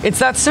 It's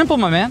that simple,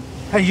 my man.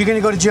 Hey, you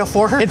gonna go to jail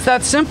for her? It's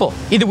that simple.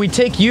 Either we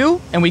take you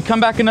and we come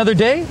back another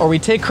day, or we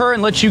take her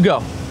and let you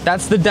go.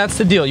 That's the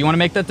deal. You want to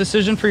make that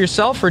decision for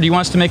yourself, or do you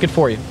want us to make it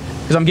for you?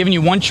 Because I'm giving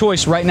you one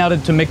choice right now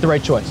to make the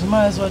right choice. You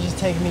might as well just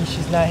take me.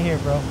 She's not here,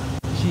 bro.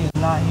 She is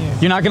not here.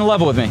 You're not gonna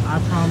level with me. I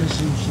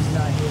promise you, she's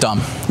not here.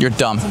 Dumb. You're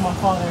dumb. To my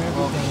father,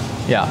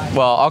 everything. Yeah.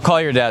 Well, I'll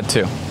call your dad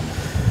too.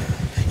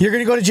 You're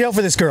gonna go to jail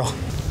for this girl.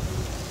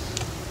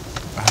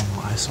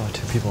 I saw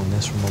 2 people in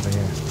this room over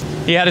here.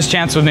 He had his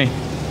chance with me. You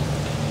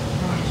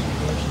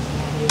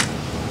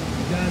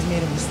guys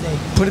made a mistake.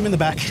 Put him in the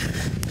back.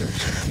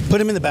 Put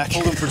him in the back.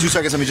 Hold him for 2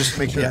 seconds. Let me just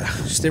make sure. Yeah,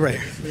 stay right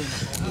here.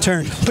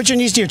 Turn. Put your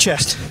knees to your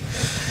chest.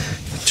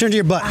 Turn to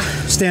your butt.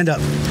 Stand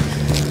up.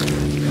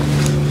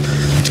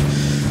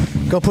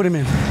 Go put him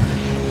in.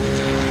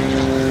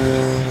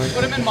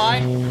 Put him in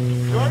mine.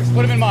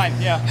 Put him in mine,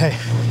 yeah. Hey,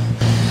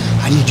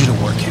 I need you to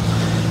work him.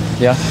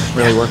 Yeah?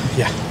 Really work?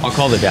 Yeah. I'll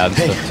call the dad and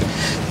Hey, stuff too.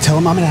 tell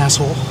him I'm an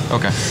asshole.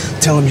 Okay.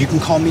 Tell him you can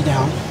calm me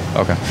down.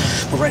 Okay.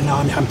 But right now,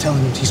 I'm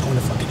telling him he's going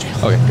to fucking jail.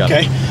 Okay, got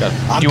Okay? it. Got it.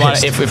 I'm Do you want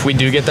pissed. if we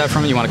do get that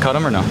from him, you want to cut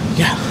him or no?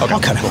 Yeah, Okay, I'll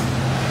cut him. cool.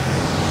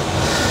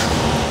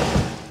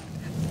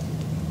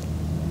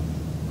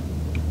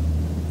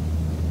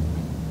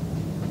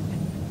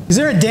 Is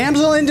there a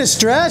damsel in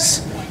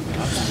distress?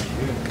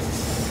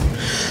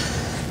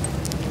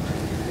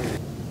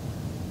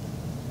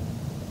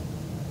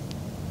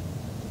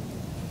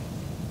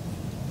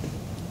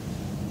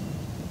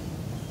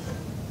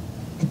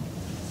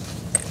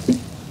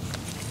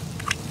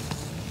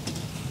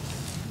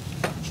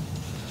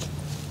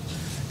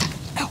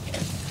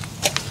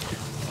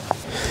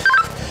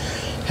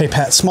 Hey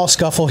Pat, small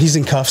scuffle, he's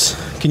in cuffs.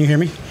 Can you hear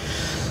me?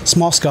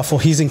 Small scuffle,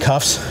 he's in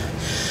cuffs.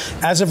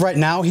 As of right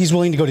now, he's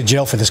willing to go to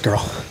jail for this girl.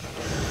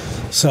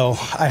 So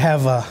I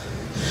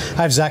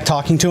have Zach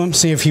talking to him,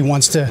 see if he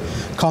wants to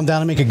calm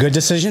down and make a good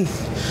decision.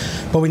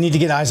 But we need to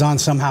get eyes on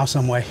somehow,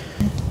 some way.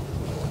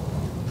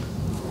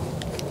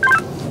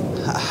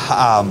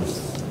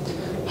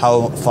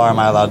 How far am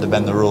I allowed to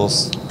bend the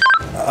rules?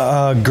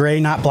 Gray,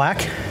 not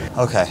black.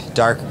 Okay,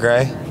 dark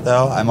gray,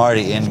 though? I'm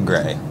already in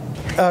gray.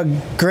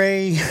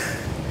 Gray-ish.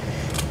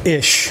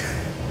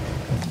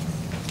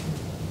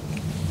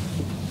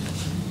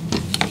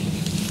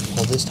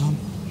 Hold this, Tom.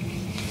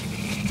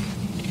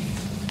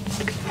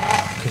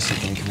 Kristen,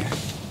 can you come here?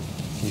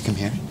 Can you come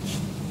here?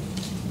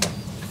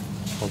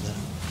 Hold that.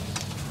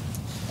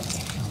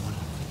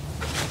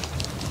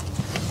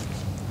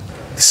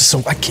 This is so,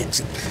 I can't,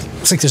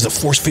 it's like there's a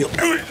force field.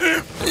 I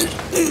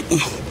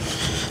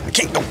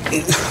can't go.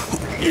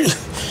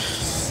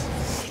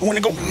 I want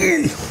to go.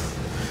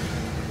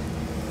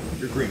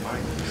 You're green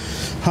mine.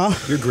 Huh?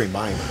 You're green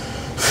mine.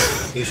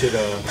 You should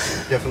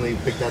definitely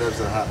pick that as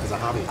a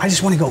hobby. I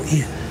just want to go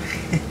in.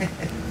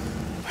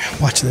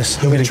 Watch this.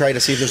 I'm going to try to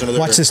see if there's another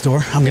Watch this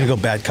door. I'm going to go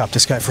bad cop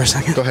this guy for a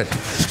second. Go ahead.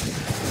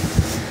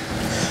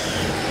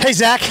 Hey,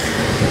 Zach.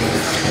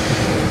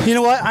 You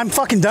know what? I'm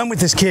fucking done with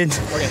this kid.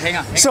 Okay, hang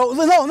on. So,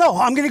 no.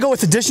 I'm going to go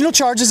with additional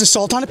charges,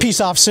 assault on a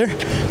peace officer.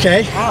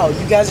 Okay? How?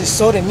 You guys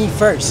assaulted me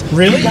first.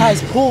 Really? You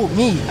guys pulled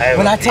me.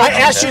 When I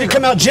asked you to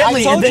come out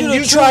gently, and then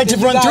you tried to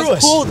run through us. You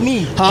guys pulled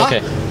me. Huh?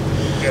 Okay.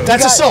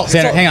 That's assault.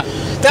 Xander, hang on.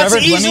 That's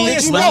Trevor, the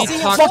easiest let me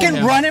talk to fucking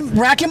him. run him,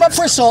 rack him up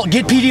for assault,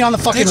 get PD on the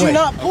fucking Did you way.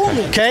 not pull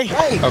me? Okay?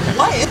 Hey, Okay.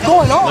 what is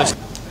going on?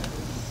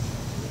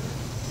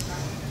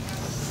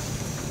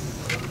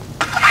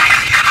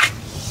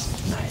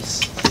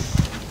 Nice.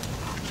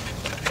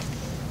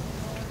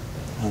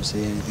 I don't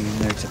see anything in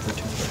there except for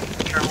 2.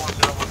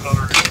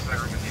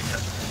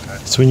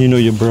 It's when you know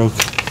you're broke.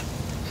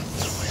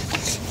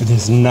 And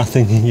there's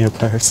nothing in your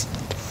purse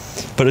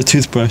but a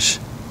toothbrush.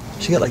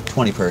 She got like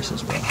 20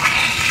 purses, bro.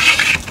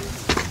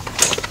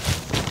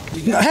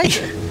 Hey,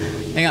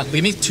 Hang on,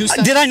 give me 2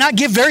 seconds. did I not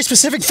give very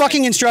specific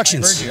fucking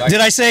instructions? I heard you.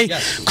 Did I say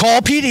Yes.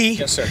 call PD,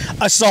 Yes, sir.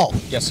 assault?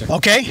 Yes, sir.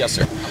 Okay? Yes,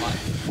 sir. Come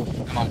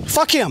on. Come on.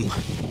 Fuck him.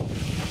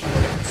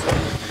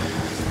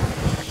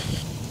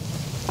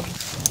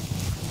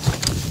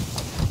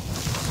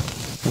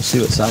 We'll see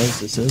what size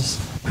this is.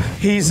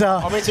 He's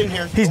It's in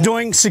here. he's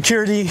doing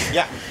security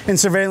Yeah. and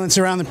surveillance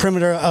around the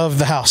perimeter of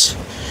the house.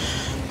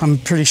 I'm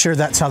pretty sure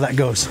that's how that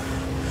goes.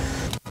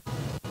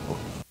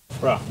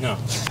 Bro, no.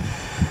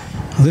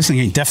 Well, this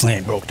thing definitely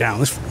ain't broke down.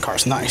 This fucking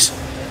car's nice.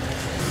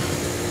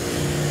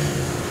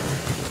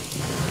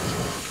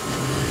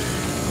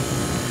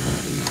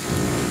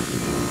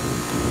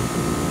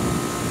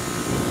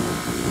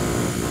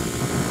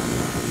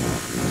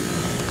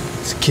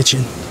 It's a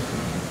kitchen.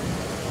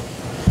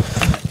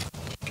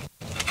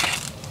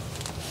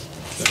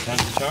 Time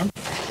to charm?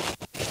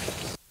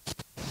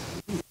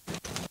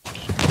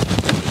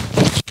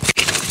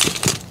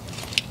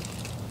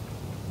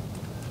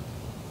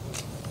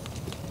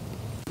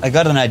 I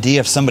got an idea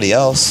of somebody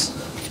else.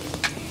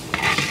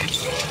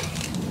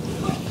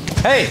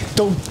 Hey,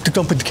 Don't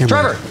put the camera.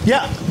 Trevor! on.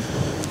 Yeah.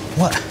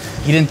 What?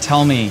 he didn't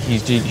tell me. He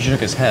shook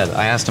his head.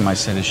 I asked him. I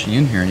said, "Is she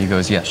in here?" And he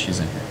goes, "Yes, she's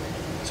in here."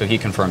 So he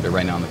confirmed it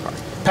right now in the car.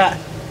 Pat.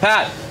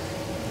 Pat,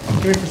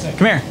 Come here for a second.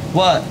 come here.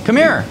 What? Come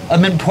here.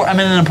 I'm in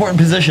an important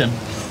position.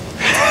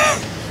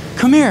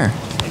 Come here.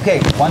 Okay,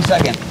 1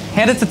 second.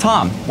 Hand it to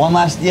Tom. One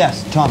last,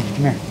 yes, Tom, come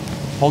here.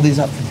 Hold these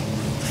up for me.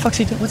 What the fuck's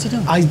he doing? What's he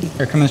doing?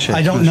 Here, come in the shade.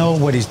 I don't know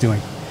what he's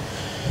doing.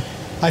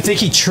 I think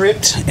he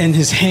tripped and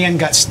his hand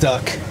got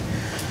stuck.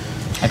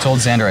 I told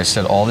Xander, I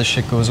said, all this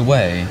shit goes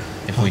away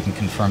if we can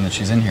confirm that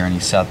she's in here. And he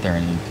sat there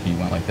and he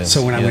went like this.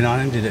 So when I He went did- on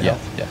him, did it Yeah,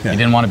 help? yeah. Yeah. He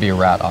didn't want to be a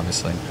rat,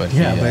 obviously. But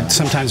Yeah, he, but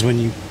sometimes when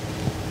you...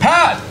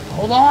 Pat!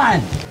 Hold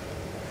on.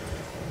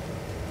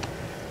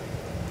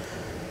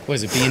 What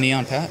is it, B&E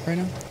on Pat right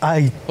now?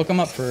 Hook him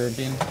up for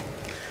B&E.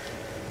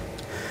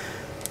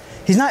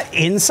 He's not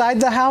inside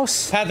the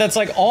house? Pat, that's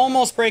like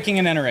almost breaking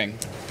and entering.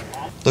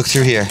 Look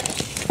through here.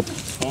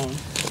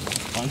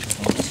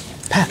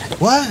 Pat.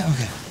 What?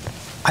 Okay.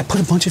 I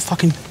put a bunch of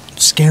fucking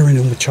scare in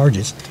him with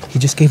charges. He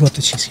just gave up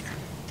that she's here.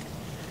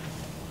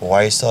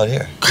 Why are you still out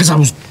here? Because I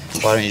was...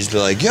 Why don't you just be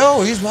like,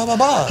 yo, he's blah, blah,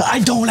 blah. I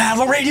don't have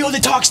a radio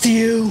that talks to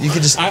you. You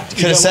could just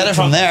could have said it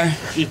from there.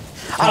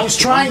 I was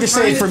trying to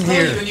say it from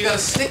here. And you got a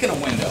stick in a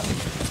window.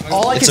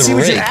 All I could see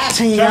was your ass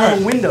hanging out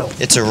of a window.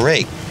 It's a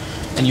rake.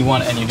 And you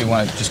do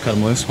want to just cut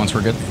him loose once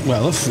we're good?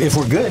 Well, if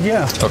we're good,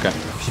 yeah. Okay.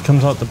 She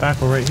comes out the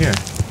back, we're right here.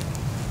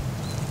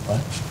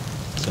 What?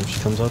 So she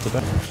comes out the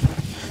back.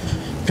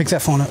 Pick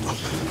that phone up.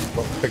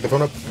 Pick the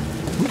phone up.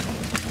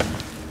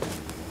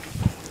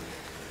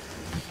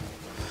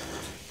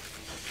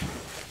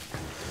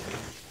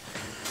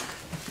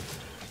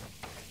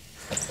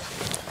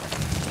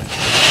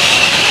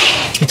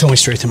 He told me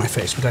straight to my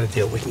face. We got a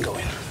deal. We can go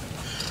in.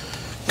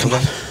 Come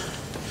on.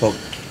 Well,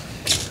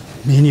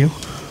 me and you.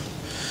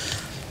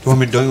 Don't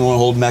you want to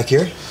hold him back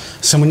here?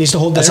 Someone needs to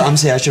hold there. That's what I'm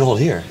saying. I should hold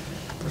here.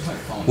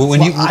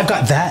 I've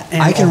got that.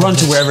 And I can run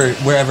to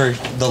wherever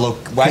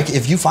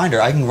if you find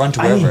her, I can run to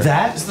wherever. I need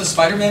that. Is the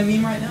Spider-Man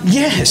meme right now?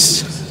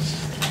 Yes.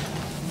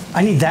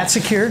 I need that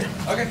secured.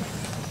 Okay.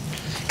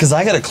 Because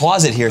I got a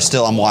closet here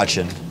still. I'm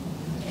watching,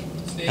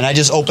 and I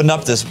just opened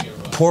up this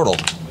portal,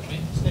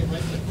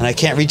 and I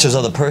can't reach those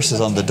other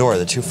purses on the door.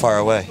 They're too far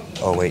away.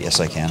 Oh wait,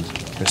 yes I can.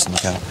 Chris,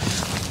 look out.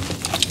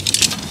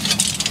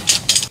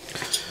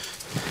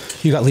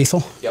 You got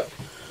lethal? Yep.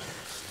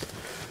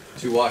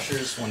 2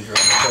 washers, 1 dryer.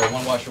 Sorry,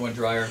 1 washer, 1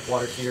 dryer,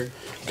 water heater.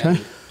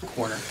 Okay.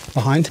 Corner.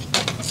 Behind.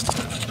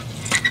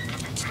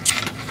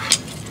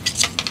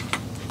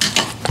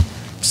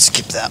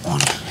 Skip that one.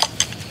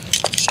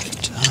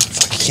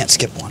 Fuck, you can't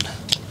skip one.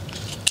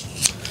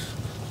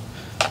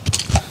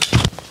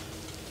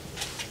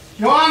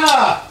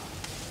 Joanna!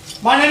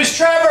 My name is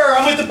Trevor.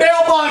 I'm with the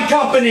bail bond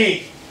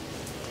company.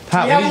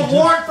 Pat, we have a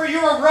warrant for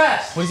your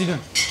arrest. What is he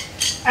doing?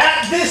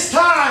 At this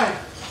time,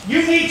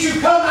 you need to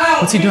come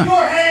out What's he with doing?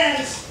 your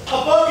hands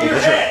above your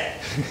head.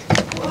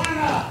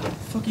 Joanna! What the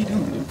fuck are you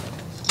doing, dude?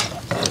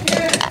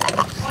 Again,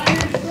 my name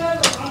is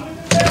Trevor. I'm with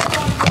the bail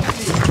bond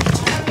company.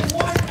 I have a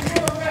warrant for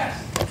your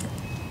arrest.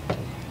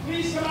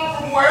 Please come out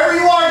from wherever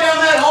you are down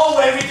that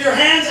hallway with your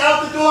hands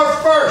out the door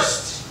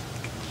first.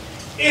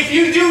 If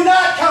you do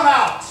not come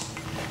out,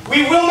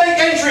 we will make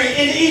entry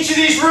into each of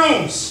these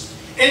rooms,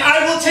 and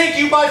I will take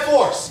you by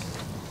force.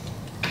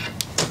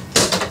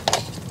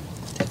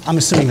 I'm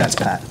assuming that's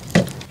Pat.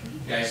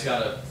 Yeah, he's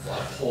got a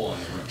hole in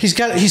the room.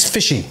 He's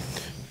fishing.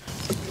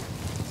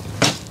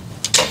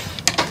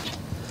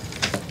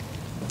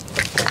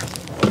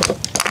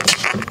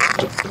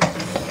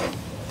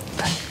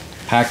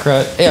 Pack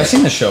rat. Hey, I've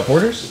seen this show,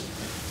 Hoarders.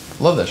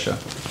 Love that show.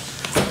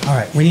 All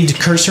right, we need to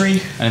cursory. I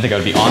didn't think I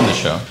would be on the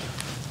show.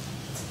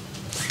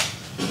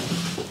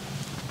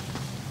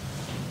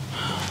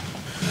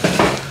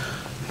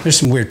 There's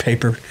some weird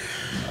paper.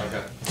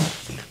 Okay.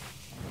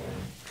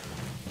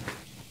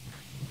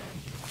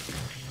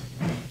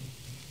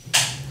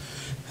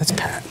 That's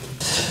Pat.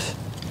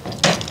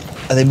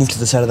 Are they moved to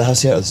the side of the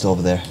house yet, or are they still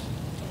over there?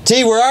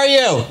 T, where are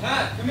you?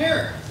 Pat, come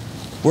here.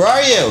 Where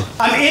are you?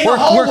 I'm in the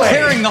hallway. We're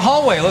clearing the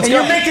hallway. Let's and go.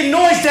 You're making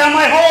noise down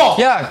my hall.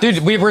 Yeah, dude,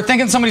 we were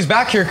thinking somebody's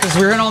back here because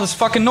we were hearing all this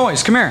fucking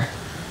noise. Come here.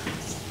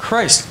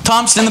 Christ.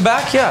 Tom's in the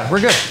back? Yeah, we're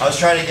good. I was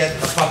trying to get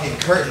a fucking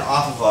curtain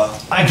off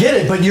of I get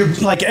it, but you're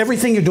like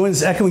everything you're doing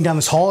is echoing down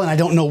this hall, and I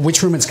don't know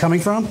which room it's coming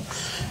from.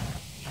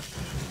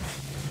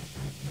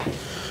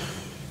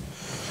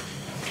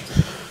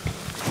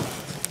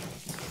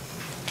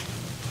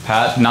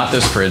 Pat, not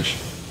this fridge.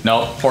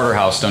 No,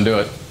 porterhouse. Don't do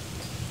it.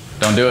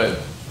 Don't do it.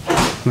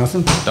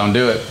 Nothing? Don't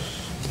do it.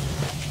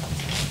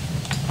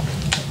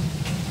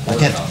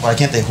 Why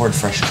can't they hoard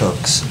fresh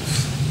cokes?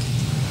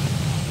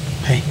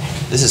 Hey.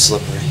 This is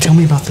slippery. Tell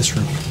me about this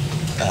room.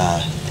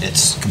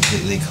 It's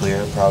completely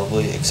clear,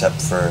 probably,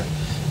 except for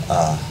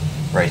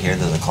right here.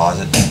 There's a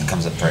closet that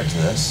comes up right to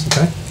this.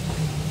 Okay.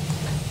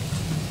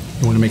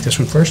 You want to make this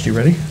one first? You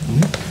ready?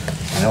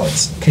 Mm-hmm. I know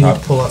it's. Can you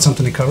pull out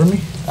something to cover me?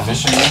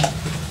 Fishing room?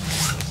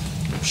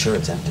 I'm sure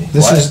it's empty.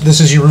 This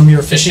is your room.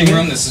 You're Fishing fishing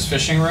room? in? This is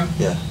fishing room?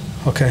 Yeah.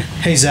 Okay.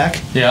 Hey,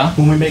 Zach. Yeah?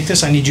 When we make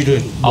this, I need you to.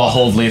 I'll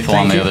hold lethal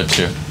on Thank the you. other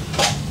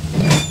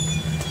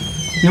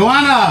 2.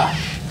 Joanna!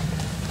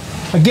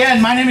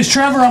 Again, my name is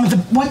Trevor. I'm with the.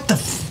 What the.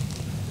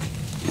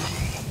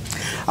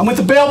 I'm with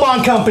the bail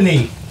bond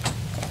company.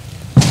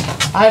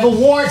 I have a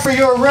warrant for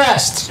your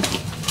arrest.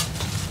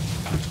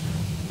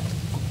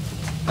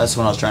 That's the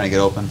one I was trying to get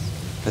open.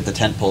 With the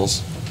tent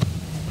poles.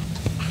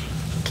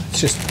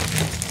 It's just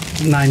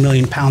 9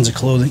 million pounds of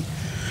clothing.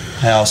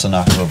 I also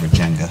knocked over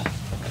Jenga.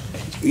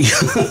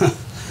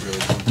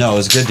 No, it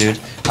was good, dude.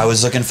 I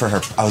was looking for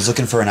her. I was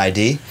looking for an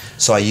ID,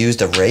 so I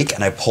used a rake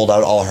and I pulled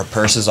out all her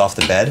purses off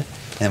the bed,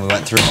 and we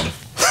went through them.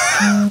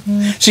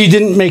 So you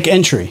didn't make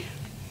entry?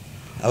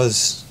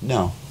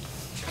 No.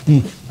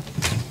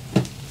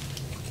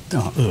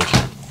 Oh,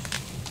 ugh.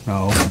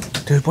 Oh,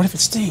 dude, what if it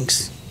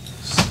stinks?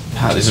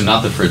 These are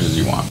not the fridges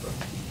you want, bro.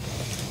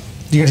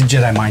 You got a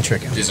Jedi mind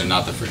trick. These are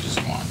not the fridges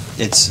you want.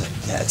 It's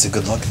a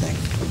good luck thing.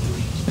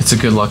 It's a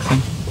good luck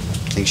thing.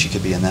 Think she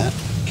could be in that?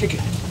 Kick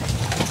it.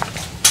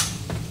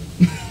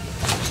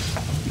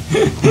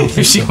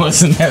 If she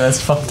wasn't there,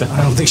 that's fucked up.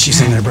 I don't think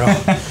she's in there, bro.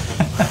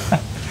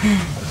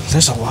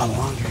 There's a lot of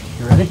laundry.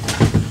 You ready?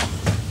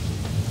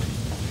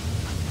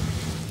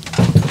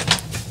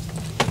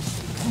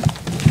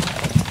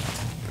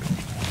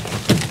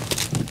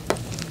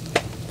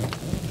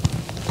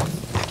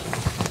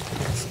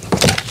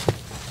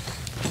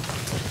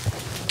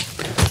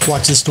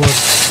 Watch this door.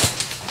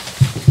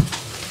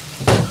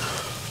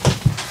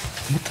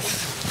 What the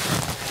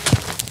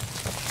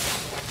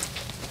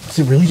Is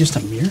it really just a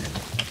mirror?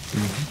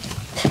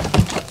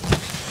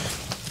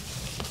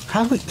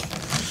 How would...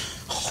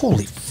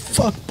 Holy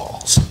fuck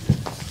balls.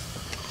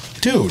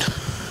 Dude.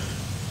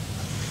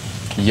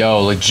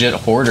 Yo, legit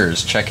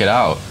hoarders. Check it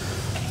out.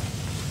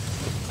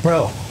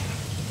 Bro.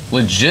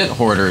 Legit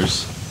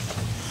hoarders.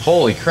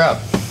 Holy crap.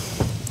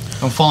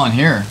 Don't fall in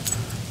here.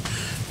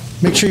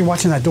 Make sure you're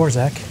watching that door,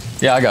 Zach.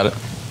 Yeah, I got it.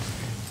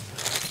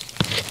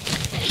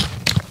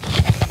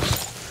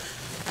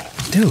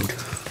 Dude.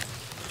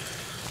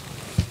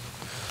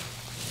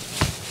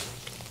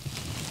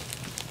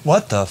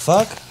 What the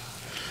fuck?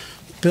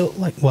 Built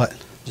like what?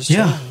 Just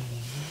yeah.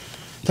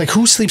 Like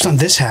who sleeps on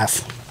this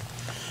half?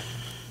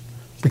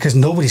 Because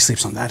nobody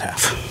sleeps on that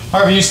half.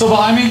 Harvey, you still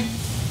behind me?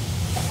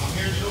 I'm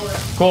here at the door.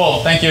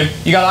 Cool, thank you.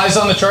 You got eyes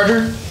on the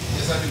charger?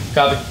 Yes, I do.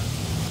 Copy.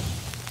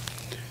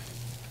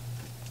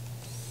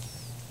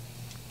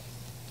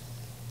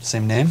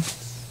 Same name?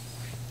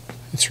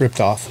 It's ripped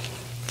off.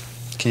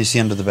 Can you see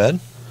under the bed?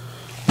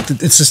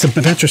 It's just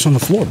a mattress on the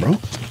floor, bro.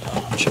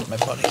 Oh, shit, my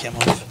body came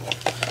off.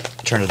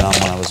 Turned it on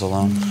when I was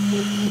alone.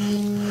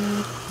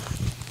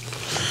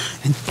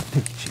 And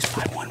she's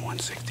 5'1",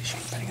 160.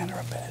 She's sitting under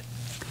a bed.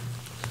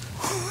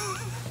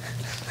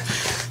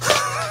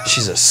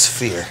 She's a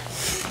sphere.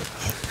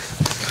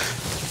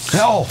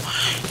 No.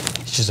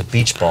 She's a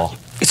beach ball.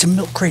 It's a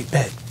milk crate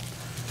bed.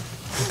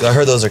 I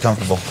heard those are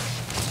comfortable.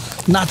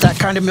 Not that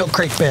kind of milk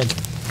crate bed.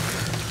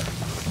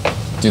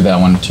 Do that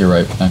one to your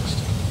right next.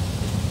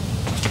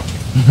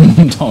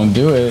 Don't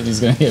do it. He's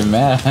gonna get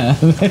mad.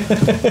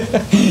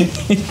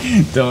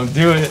 Don't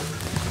do it.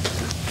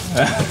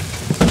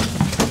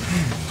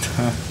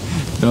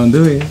 Don't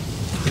do it.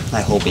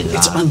 I hope it's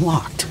locked. It's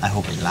unlocked. I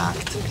hope it's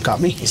locked. Got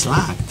me? It's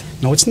locked.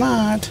 No, it's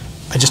not.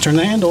 I just turned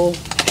the handle.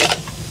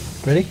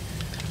 Ready?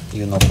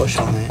 You no push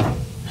on it.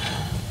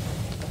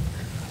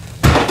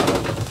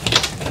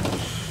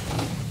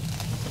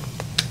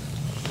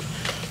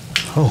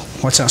 Oh,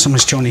 watch out.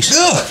 Someone's chonies.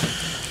 Ugh!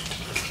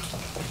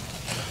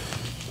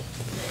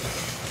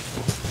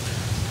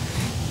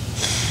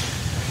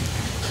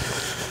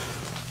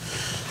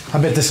 I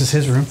bet this is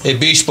his room. Hey,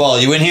 beach ball,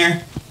 you in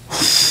here?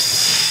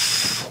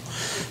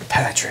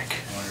 Patrick.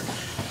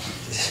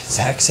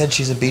 Zach said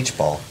she's a beach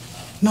ball.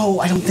 No,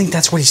 I don't think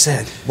that's what he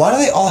said. Why do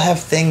they all have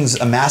things,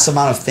 a mass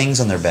amount of things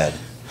on their bed?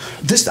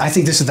 I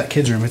think this is that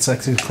kid's room. It's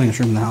like the cleanest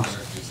room in the house.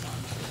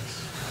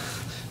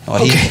 Oh,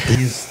 Okay.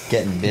 he's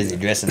getting busy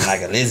dressing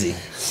like a Lizzie.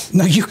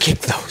 No, you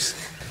kicked those.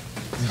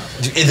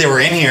 They were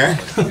in here.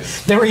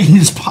 They were in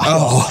his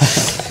pile.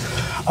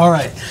 Oh. All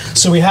right.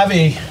 So we have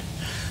a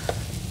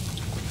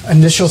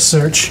initial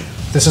search.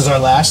 This is our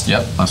last.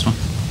 Yep, last one.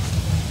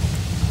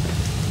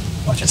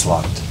 Watch, it's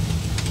locked.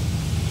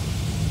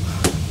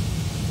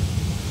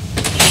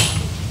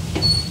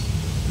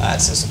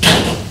 That's just.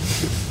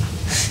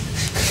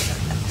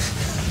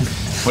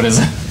 What is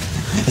it?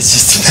 It's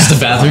just Just the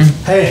bathroom?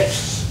 Hey.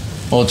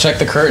 Well, check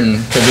the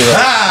curtain. Could be like.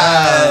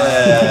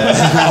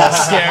 All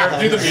scared.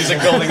 Do the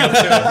music building up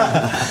to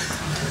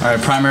it. All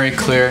right, primary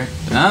clear.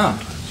 No,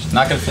 she's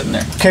not gonna fit in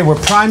there. Okay, we're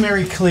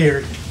primary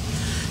cleared.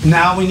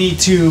 Now we need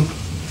to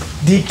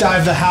deep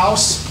dive the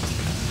house.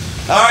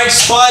 All right,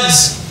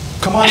 Spuds.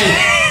 Come on in.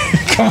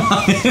 Come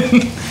on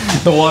in.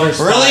 The water's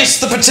fine. Release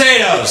the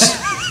potatoes.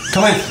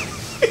 Come in.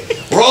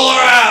 Roll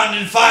around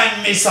and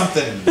find me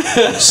something.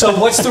 So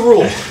what's the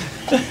rule?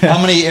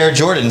 How many Air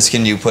Jordans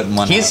can you put in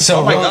one house?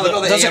 So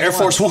Those are Air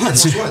Force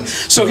Ones.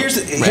 So here's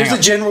the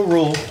general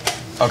rule.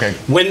 Okay.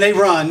 When they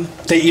run,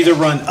 they either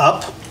run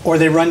up or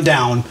they run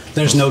down.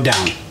 There's no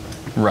down.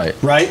 Right.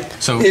 Right?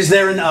 So is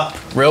there an up?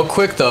 Real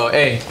quick though,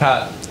 hey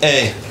Pat.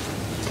 Hey.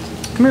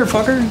 Come here,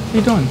 fucker. What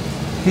you doing?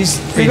 He's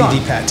you ADD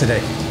going? Pat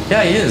today.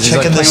 Yeah, he is. He's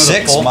Checking like the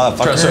playing with a six, pole.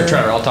 motherfucker. So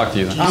Trevor, I'll talk to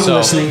you then. I'm so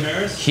listening.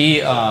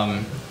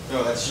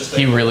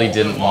 He really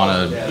didn't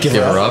want to give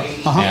her up,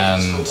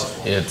 and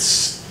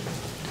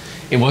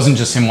it wasn't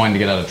just him wanting to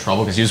get out of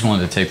trouble because he just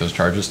wanted to take those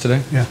charges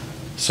today. Yeah.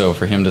 So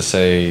for him to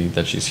say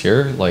that she's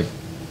here, like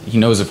he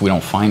knows if we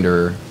don't find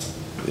her,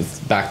 it's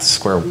back to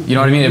square. You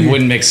know what I mean? It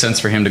wouldn't make sense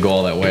for him to go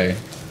all that way.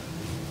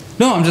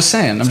 No, I'm just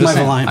saying. I'm just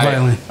saying.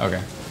 Violin.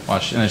 Okay,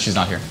 watch, and then she's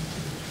not here.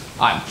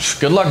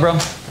 Good luck, bro.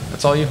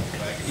 That's all you.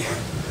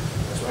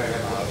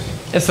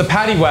 It's the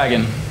paddy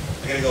wagon.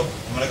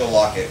 I'm gonna go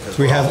lock it.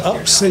 We have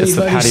ups. It's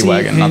the paddy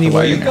wagon, not the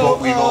wagon. We go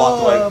lock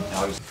the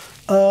wagon.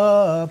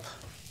 Up.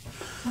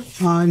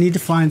 I need to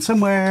find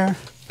somewhere.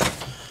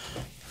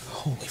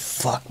 Holy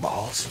fuck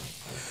balls.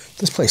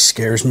 This place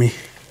scares me.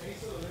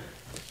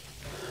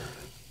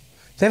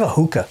 They have a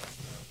hookah.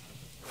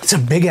 It's a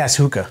big ass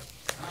hookah.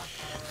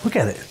 Look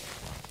at it.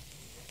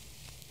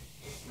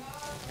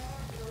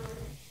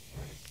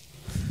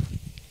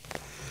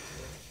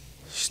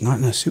 She's not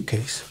in a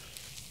suitcase.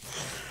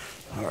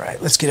 All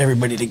right, let's get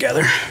everybody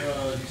together.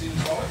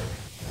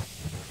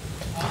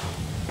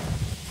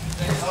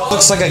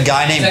 Looks like a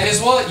guy named.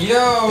 His wallet?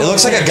 Yo. It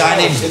looks like a guy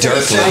named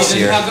Dirk lives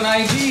here. Have an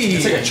ID.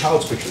 It's like a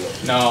child's picture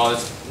though. No,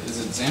 is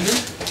it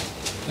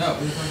Xander? No.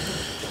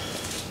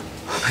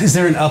 Is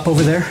there an up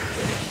over there?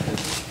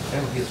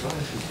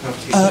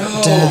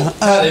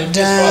 Up,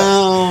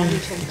 down.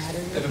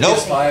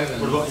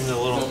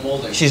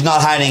 Nope. She's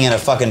not hiding in a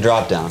fucking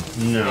drop down.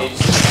 No.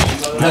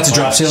 That's a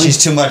drop ceiling.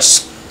 She's too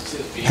much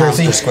pounds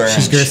per square inch.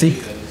 She's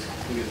girthy.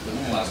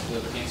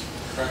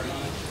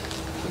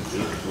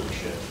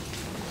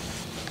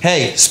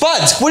 Hey,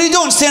 Spuds, what are you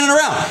doing standing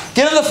around?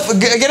 Get in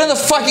the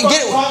fucking,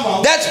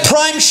 that's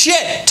prime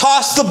shit.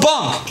 Toss the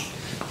bunk.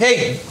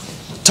 Hey,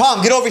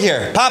 Tom, get over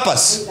here.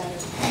 Papas.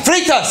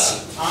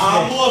 Fritas.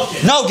 I'm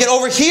looking. No, get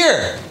over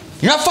here.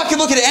 You're not fucking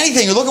looking at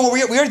anything. You're looking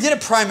where we already did a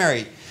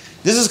primary.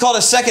 This is called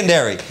a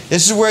secondary.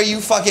 This is where you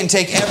fucking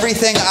take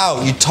everything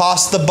out. You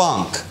toss the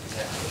bunk.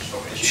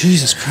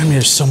 Jesus Christ,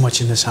 there's so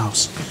much in this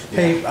house.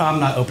 Hey,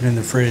 I'm not opening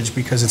the fridge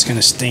because it's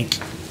gonna stink.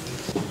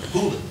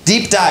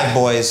 Deep dive,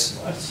 boys.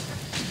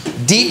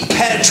 Deep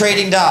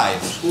penetrating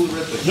dive.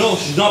 No,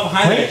 she's not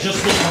behind there.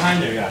 Just look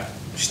behind there, guy.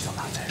 She's still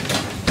not there.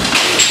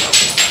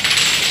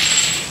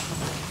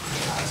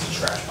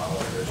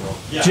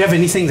 Do you have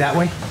anything that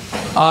way?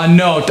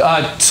 No.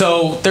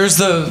 So there's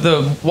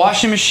the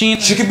washing machine.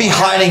 She could be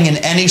hiding in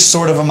any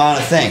sort of amount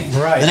of thing.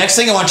 Right. The next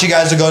thing I want you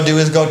guys to go do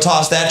is go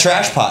toss that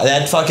trash pile,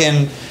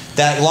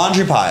 that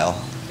laundry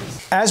pile.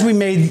 As we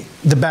made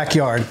the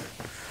backyard,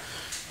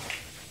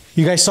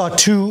 you guys saw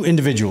two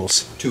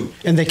individuals. Two.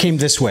 And they came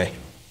this way.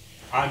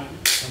 I'm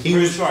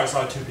pretty sure I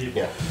saw 2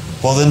 people.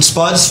 Well then,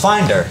 Spuds,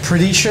 find her.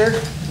 Pretty sure?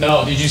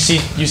 No. Did you see?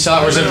 You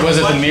saw? Was it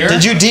the mirror?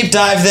 Did you deep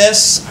dive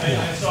this?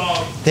 I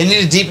saw. They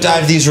need to deep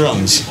dive these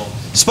rooms.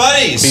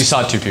 Spuddies! You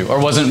saw 2 people, or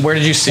wasn't? Where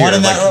did you see One her?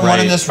 in that room, one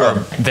in right- this room.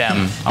 or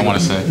Them, I want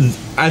to say.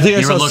 I think I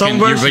You saw were looking.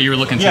 someone. But you were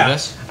looking through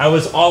this. I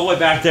was all the way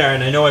back there,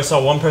 and I know I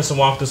saw one person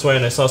walk this way,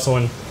 and I saw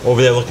someone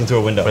over there looking through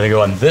a window. Were they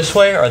going this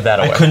way or that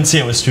way? I couldn't see;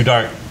 it was too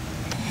dark.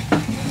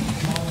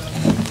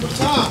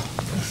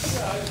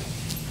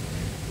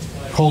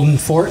 Holding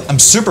fort? I'm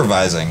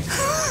supervising.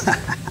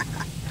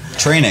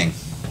 Training.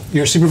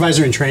 You're a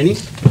supervisor in training?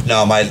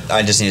 No,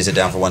 I just need to sit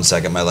down for 1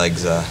 second. My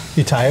legs,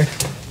 You tired?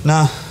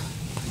 Nah.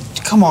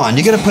 Come on,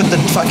 you gotta put the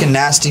fucking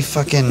nasty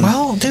fucking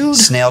Well, dude.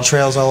 snail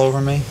trails all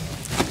over me.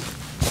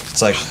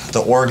 It's like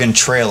the Oregon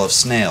Trail of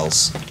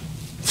snails.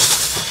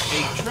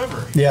 Hey,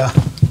 Trevor. Yeah.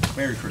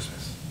 Merry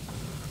Christmas.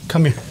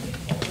 Come here.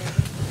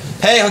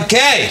 Hey,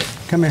 okay!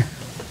 Come here.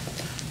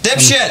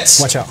 Dipshits!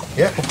 Watch out.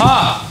 Yeah.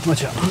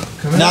 Watch out.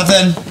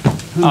 Nothing.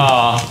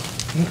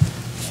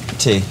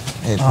 T.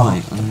 Hey,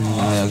 point.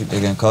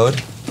 Again, code?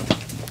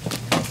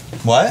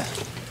 What?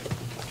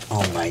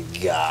 Oh my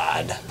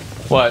god.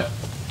 What?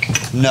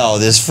 No,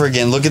 this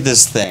friggin', look at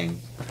this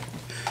thing.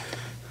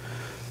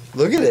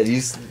 Look at it.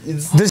 It's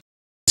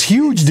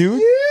huge,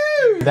 dude.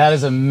 That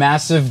is a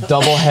massive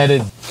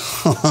double-headed.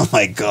 Oh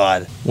my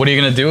god. What are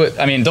you gonna do?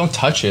 I mean, don't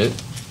touch it.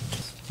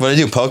 What do I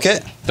do? Poke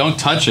it? Don't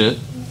touch it.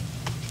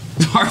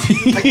 Harvey,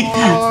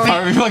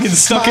 Harvey fucking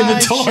stuck in the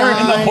door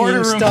in the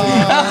hoarder room.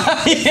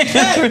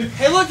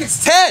 Hey, look,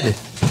 it's Ted.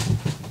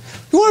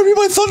 You want to be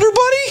my Thunder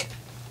Buddy?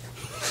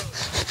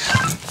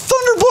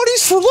 Thunder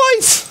Buddies for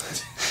life.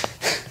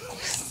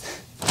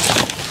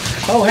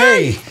 Oh,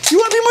 hey. You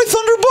want to be my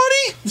Thunder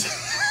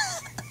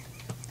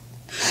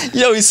Buddy?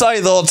 Yo, he saw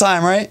you the whole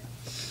time, right?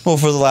 Well,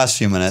 for the last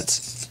few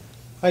minutes.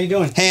 How you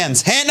doing?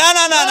 Hands.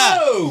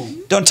 No.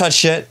 Don't touch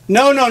shit.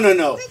 No.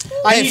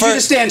 I need you to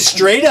first- stand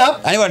straight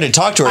up. I wanted to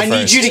talk to her I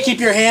first. need you to keep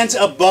your hands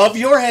above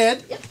your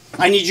head.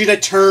 I need you to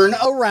turn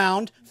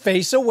around,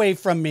 face away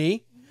from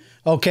me.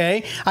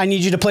 Okay? I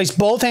need you to place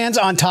both hands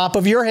on top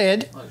of your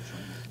head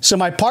so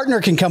my partner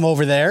can come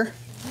over there.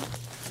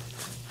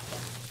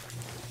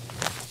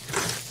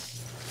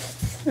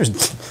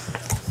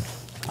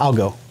 I'll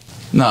go.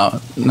 No.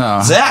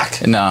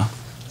 Zach. No.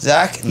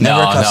 Zach,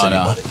 never cuss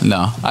anybody.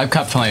 No. I've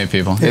cut plenty of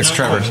people. It's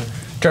Trevor.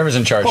 Trevor's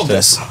in charge Hold today.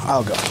 this.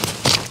 I'll go.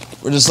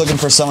 We're just looking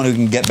for someone who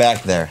can get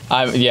back there.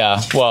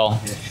 Yeah.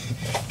 Well.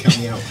 Count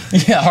me out.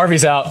 Yeah.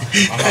 Harvey's out.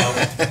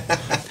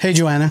 Hey,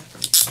 Joanna.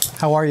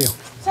 How are you?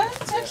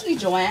 It's actually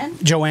Joanne.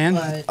 Joanne?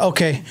 But-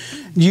 Okay.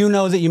 You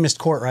know that you missed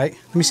court, right?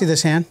 Let me see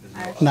this hand.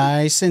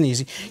 Nice and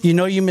easy. You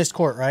know you missed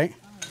court, right?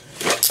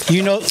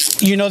 You know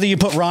that you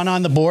put Ron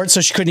on the board so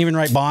she couldn't even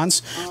write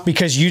bonds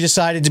because you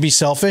decided to be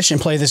selfish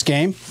and play this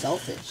game?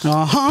 Selfish.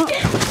 Uh-huh.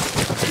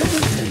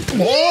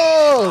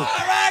 Whoa! All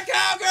right,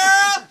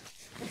 cowgirl!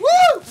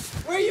 Woo!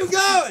 Where are you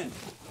going?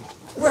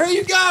 Where are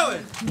you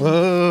going?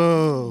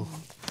 Whoa.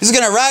 He's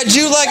gonna ride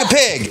you like a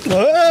pig.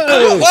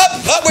 Whoa.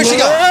 Where's she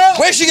going?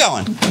 Where's she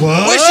going?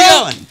 Where's she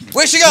going?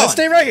 Where's she going? Let's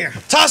stay right here.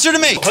 Toss her to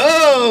me.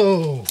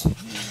 Whoa.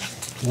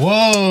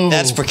 Whoa.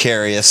 That's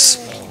precarious.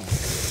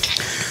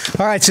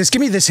 All right, sis, give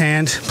me this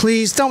hand.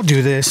 Please, don't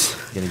do this.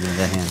 You gotta give me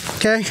that hand.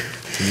 Okay? Give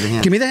me the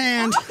hand. Give me the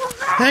hand.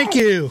 Thank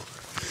you.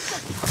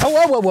 Oh,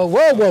 whoa, whoa, whoa,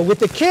 whoa, whoa, with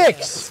the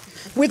kicks.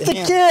 With the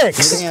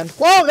kicks.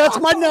 Whoa, that's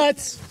my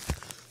nuts.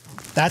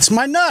 That's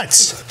my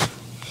nuts.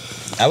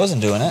 I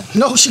wasn't doing it.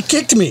 No, she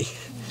kicked me.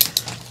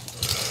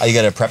 Oh, you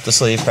gotta prep the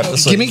sleeve, prep the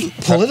sleeve. Give me,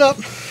 pull it up.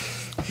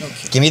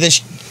 Give me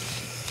this.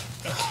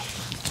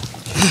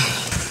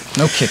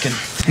 No kicking.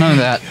 None of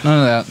that. None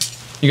of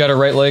that. You got her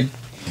right leg?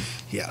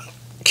 Yeah.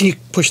 Can you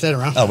push that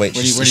around? Oh, wait.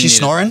 Is she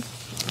snoring?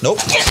 Nope.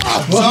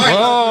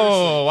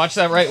 Whoa! Watch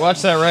that right.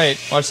 Watch that right.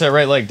 Watch that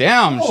right leg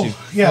down. Oh,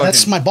 yeah,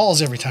 that's my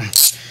balls every time.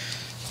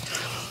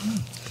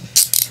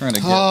 Trying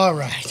to get. All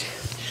right.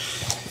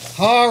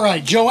 All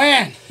right,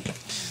 Joanne.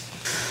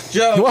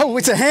 Joe. Whoa,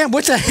 with the hand,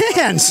 with the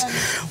hands.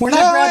 We're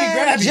not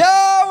grabby.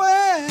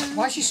 Joanne.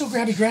 Why is she so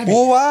grabby?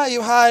 Well, why are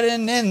you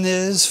hiding in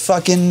this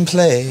fucking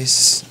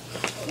place?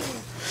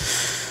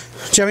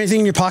 Do you have anything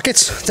in your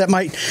pockets that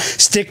might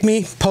stick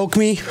me, poke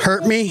me,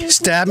 hurt me,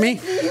 stab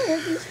me?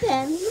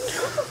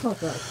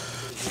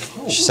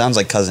 She sounds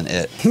like Cousin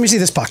It. Let me see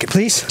this pocket,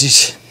 please.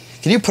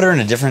 Can you put her in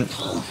a different,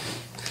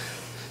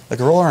 like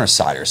roll her on her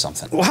side or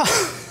something? Wow.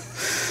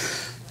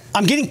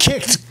 I'm getting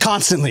kicked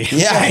constantly.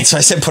 Yeah, okay? so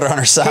I said put her on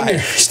her side. Come here,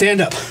 stand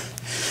up.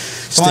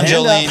 Come on,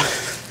 Jolene.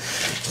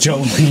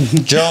 Jolene.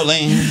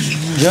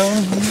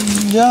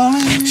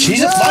 Jolene.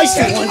 She's a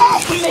feisty one.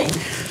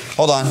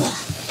 Hold on.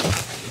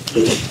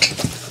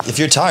 If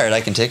you're tired,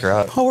 I can take her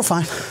out. Oh, we're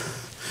fine.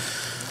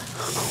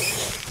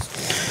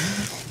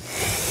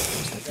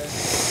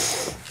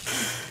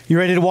 You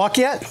ready to walk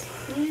yet?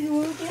 Get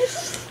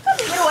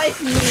away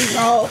from me,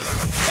 bro.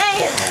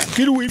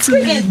 Get away from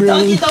me,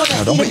 bro. No,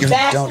 don't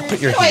put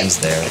your hands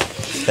there.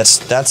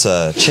 That's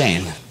a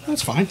chain.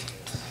 That's fine.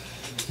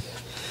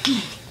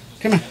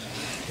 Come here.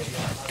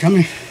 Come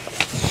here.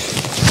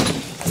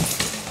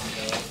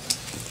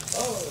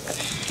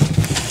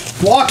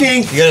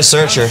 Walking. You gotta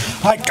search her.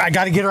 I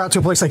gotta get her out to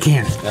a place I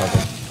can. Okay.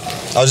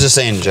 I was just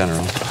saying in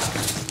general.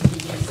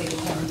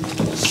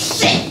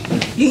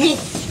 You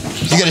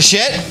got a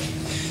shit?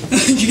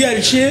 You got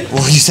a shit?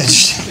 Well, you said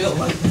shit.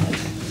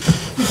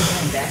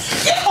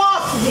 Get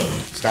off me.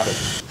 Stop it.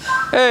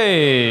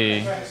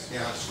 Hey.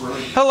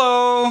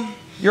 Hello.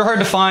 You're hard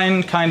to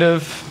find, kind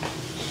of.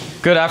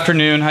 Good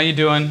afternoon. How you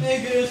doing?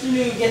 Hey, good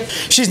afternoon.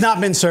 She's not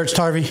been searched,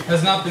 Harvey.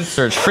 Has not been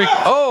searched. Freak.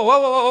 Oh,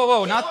 whoa, whoa, whoa, whoa,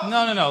 whoa! Not,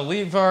 no.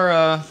 Leave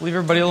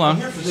everybody alone.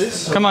 I'm here for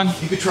this. So Come on.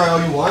 You can try all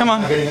you want. Come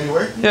on. Not getting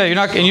anywhere. Yeah, you're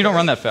not, and you don't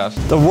run that fast.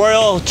 The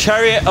royal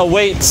chariot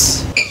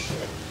awaits.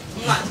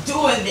 I'm not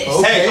doing this.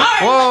 Okay.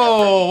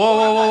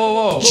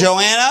 Whoa.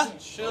 Joanna,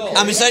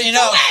 I'm just letting you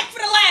know. Back for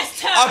the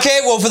last time.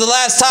 Okay, well, for the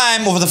last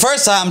time, well, for the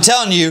first time, I'm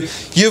telling you,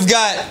 you've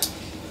got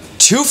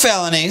 2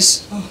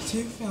 felonies. Oh,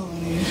 2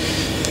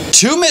 felonies.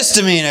 2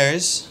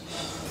 misdemeanors.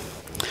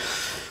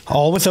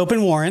 All with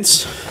open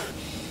warrants.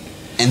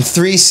 And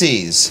 3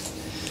 C's.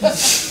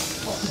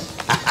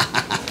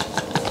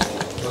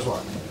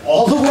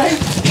 All the way?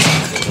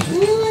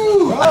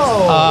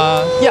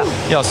 Yeah,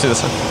 let's do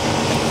this one.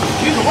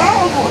 She's a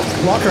wild one.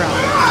 Walk around.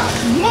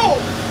 No.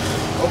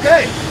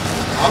 Okay.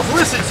 I'll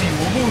listen to you.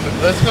 We're moving.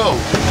 Let's go.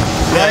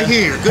 Right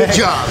here. Good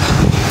job.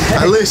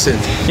 I listened.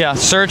 Yeah,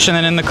 search and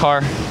then in the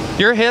car.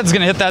 Your head's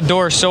gonna hit that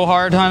door so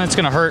hard, hon, it's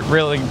gonna hurt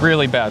really,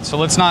 really bad. So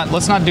let's not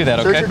do that,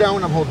 okay? Search her down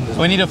when I'm holding this.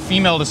 We need a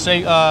female to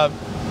say,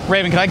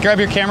 Raven, can I grab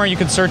your camera? You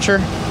can search her.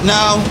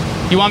 No.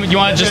 You want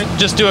to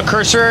just do a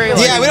cursory?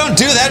 Like, Yeah, we don't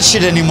do that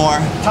shit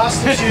anymore. Toss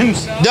the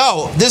shoes.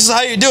 No, this is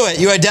how you do it.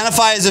 You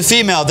identify as a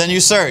female, then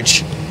you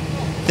search.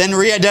 Then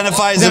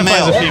re-identify as a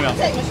male. As a female.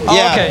 Yeah.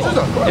 Oh, okay.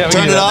 Yeah,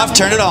 Turn it off,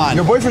 turn it on.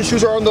 Your boyfriend's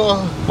shoes are on the...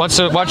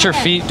 Watch your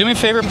feet. Do me a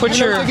favor, put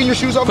your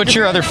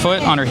other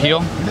foot on her heel.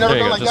 There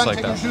you go, just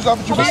like that.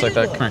 Just like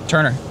that. Come here,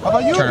 turn her. How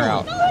about you? Turn her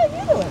out.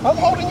 I'm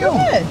holding you.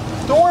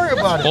 Don't worry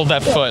about it. Hold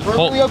that foot.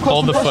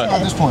 Hold the foot.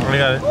 At this point. We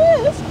got it.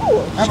 Yeah, that's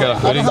cool. She's got a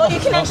hoodie. So you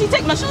can actually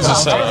take my shoes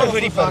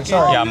off.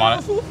 Yeah, I'm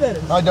on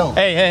it. I don't.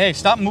 Hey,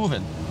 stop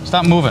moving.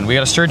 Stop moving. We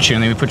gotta search you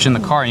and then we put you in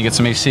the car and you get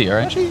some AC, all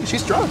right?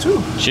 She's strong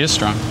too. She is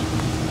strong.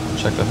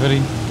 Check the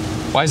hoodie.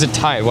 Why is it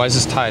tied? Why is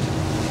this tied?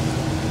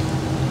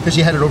 Because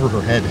she had it over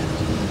her head.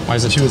 Why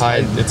is it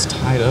tied? It's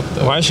tied up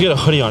though. Why does she get a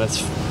hoodie on?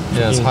 It's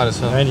hot as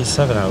hell.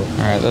 97 out. All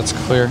right, that's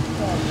clear.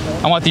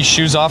 I want these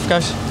shoes off,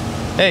 guys.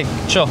 Hey,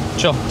 chill.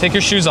 Take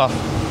your shoes off.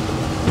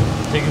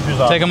 Take your shoes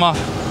off. Take them off.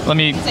 Let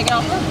me. Take it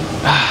off.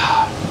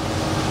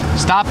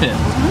 Stop it.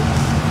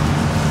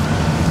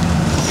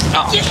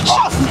 Oh. Get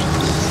off me.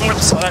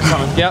 Saw that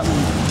coming. Yep.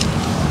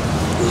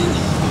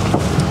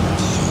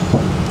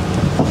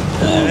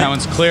 That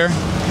one's clear.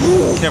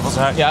 Careful,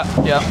 Zach. Yeah.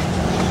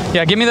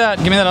 Yeah, give me that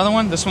other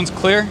one. This one's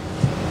clear.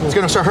 It's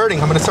gonna start hurting.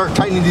 I'm gonna start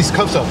tightening these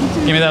cuffs up.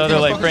 Give me that other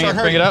leg. Bring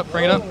it up.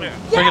 Get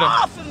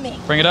off of me.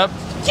 Bring it up.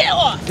 Get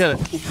off. Get it.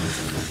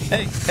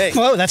 Hey.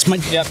 Oh, that's my...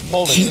 Yep,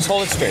 hold it. Just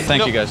hold it straight.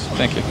 Thank you, guys.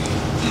 Thank you.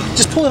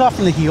 Just pull it off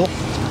from the heel.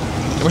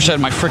 I wish I had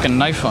my freaking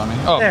knife on me.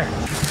 Oh. There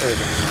we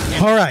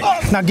go. All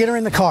right, now get her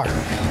in the car.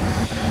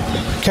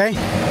 Okay?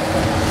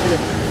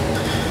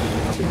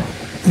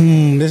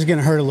 This is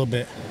gonna hurt a little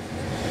bit.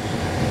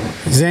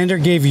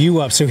 Xander gave you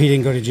up so he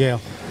didn't go to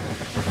jail.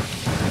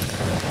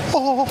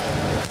 Oh.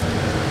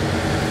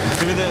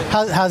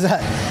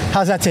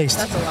 How's that taste?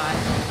 That's a lie.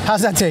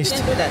 How's that taste?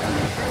 You didn't do that to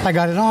me. I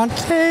got it on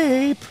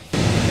tape.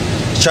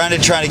 Trying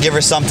to give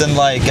her something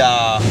like,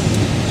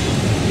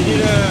 you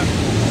need to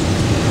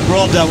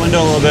roll up that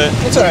window a little bit.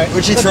 It's all right.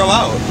 What'd she throw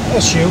out?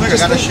 A shoe. Look, I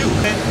got a shoe.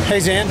 Hey,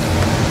 Zan.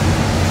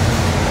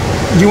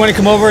 Do you want to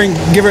come over and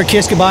give her a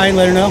kiss goodbye and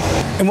let her know?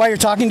 And while you're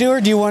talking to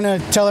her, do you want to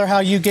tell her how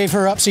you gave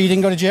her up so you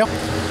didn't go to jail?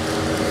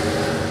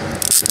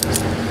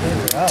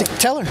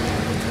 Tell her.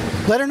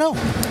 Let her know.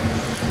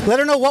 Let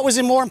her know what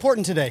was more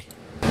important today.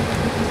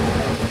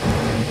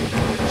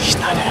 She's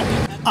not happy.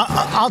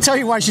 I'll tell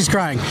you why she's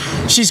crying.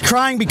 She's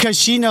crying because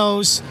she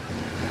knows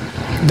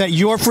that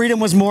your freedom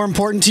was more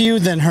important to you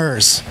than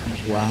hers.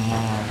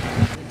 Wow.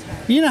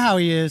 You know how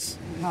he is.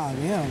 Nah,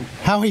 damn.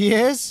 How he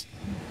is?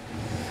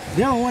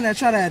 They're the one that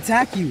try to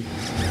attack you.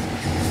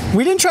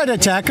 We didn't try to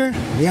attack her.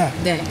 Yeah.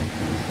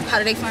 How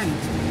did they find me?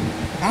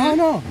 I don't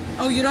know.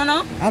 Oh, you don't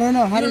know? I don't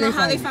know. How you don't did know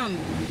how they found me?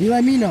 You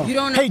let me know. You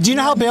don't know. Hey, do you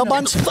know how bail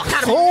bonds? Get the fuck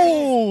out of my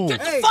face. Get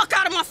the fuck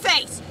out of my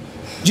face.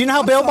 Do you know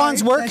how bail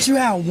bonds work? That you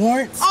had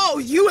warrants. Oh,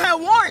 you had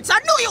warrants. I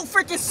knew you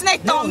freaking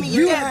snaked on me,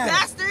 you that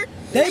bastard.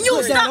 And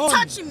you stop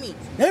touching me.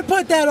 They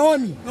put that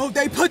on me. No,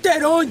 they put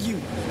that on you.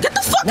 Get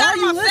the fuck out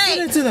of my face. Why are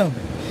you listening to them?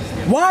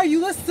 Why are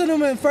you listening to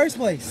them in the first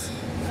place?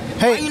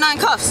 Hey, why are you not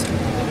in cuffs?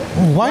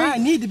 Why do I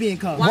need to be in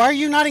cuffs? Why are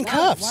you not in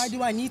cuffs? Why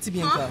do I need to be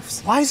in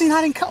cuffs? Why is he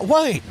not in cuffs?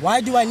 Wait. Why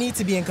do I need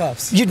to be in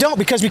cuffs? You don't,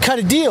 because we cut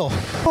a deal.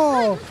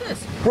 Oh.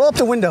 Roll up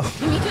the window.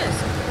 Give me a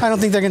kiss. I don't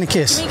think they're gonna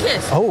kiss. Give me a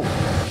kiss. Oh.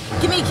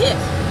 Give me a kiss.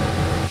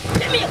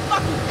 Give me a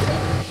fucking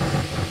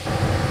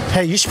kiss.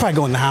 Hey, you should probably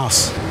go in the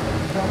house.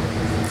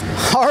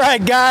 All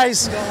right,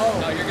 guys.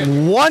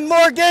 One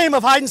more game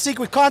of hide and seek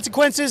with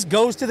consequences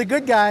goes to the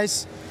good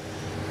guys.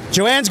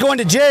 Joanne's going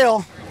to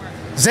jail.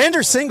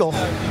 Xander's single.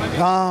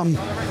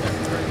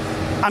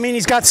 I mean,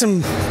 he's got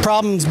some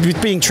problems with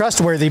being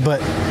trustworthy,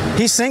 but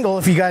he's single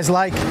if you guys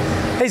like.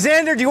 Hey,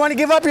 Xander, do you want to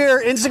give up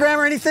your Instagram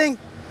or anything?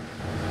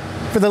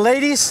 For the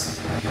ladies?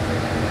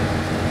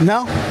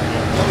 No?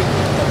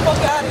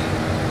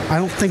 I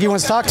don't think he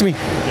wants to talk to me.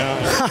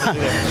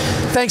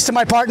 Thanks to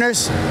my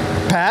partners,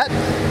 Pat,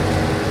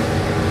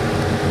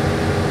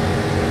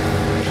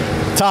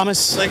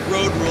 Thomas, It's like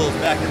road rules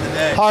back in the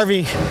day.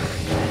 Harvey,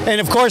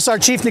 and of course our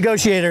chief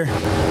negotiator,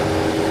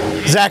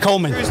 Zach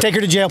Holman. Take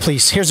her to jail,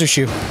 please. Here's her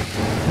shoe.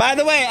 By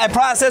the way, I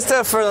processed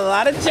her for a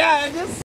lot of charges.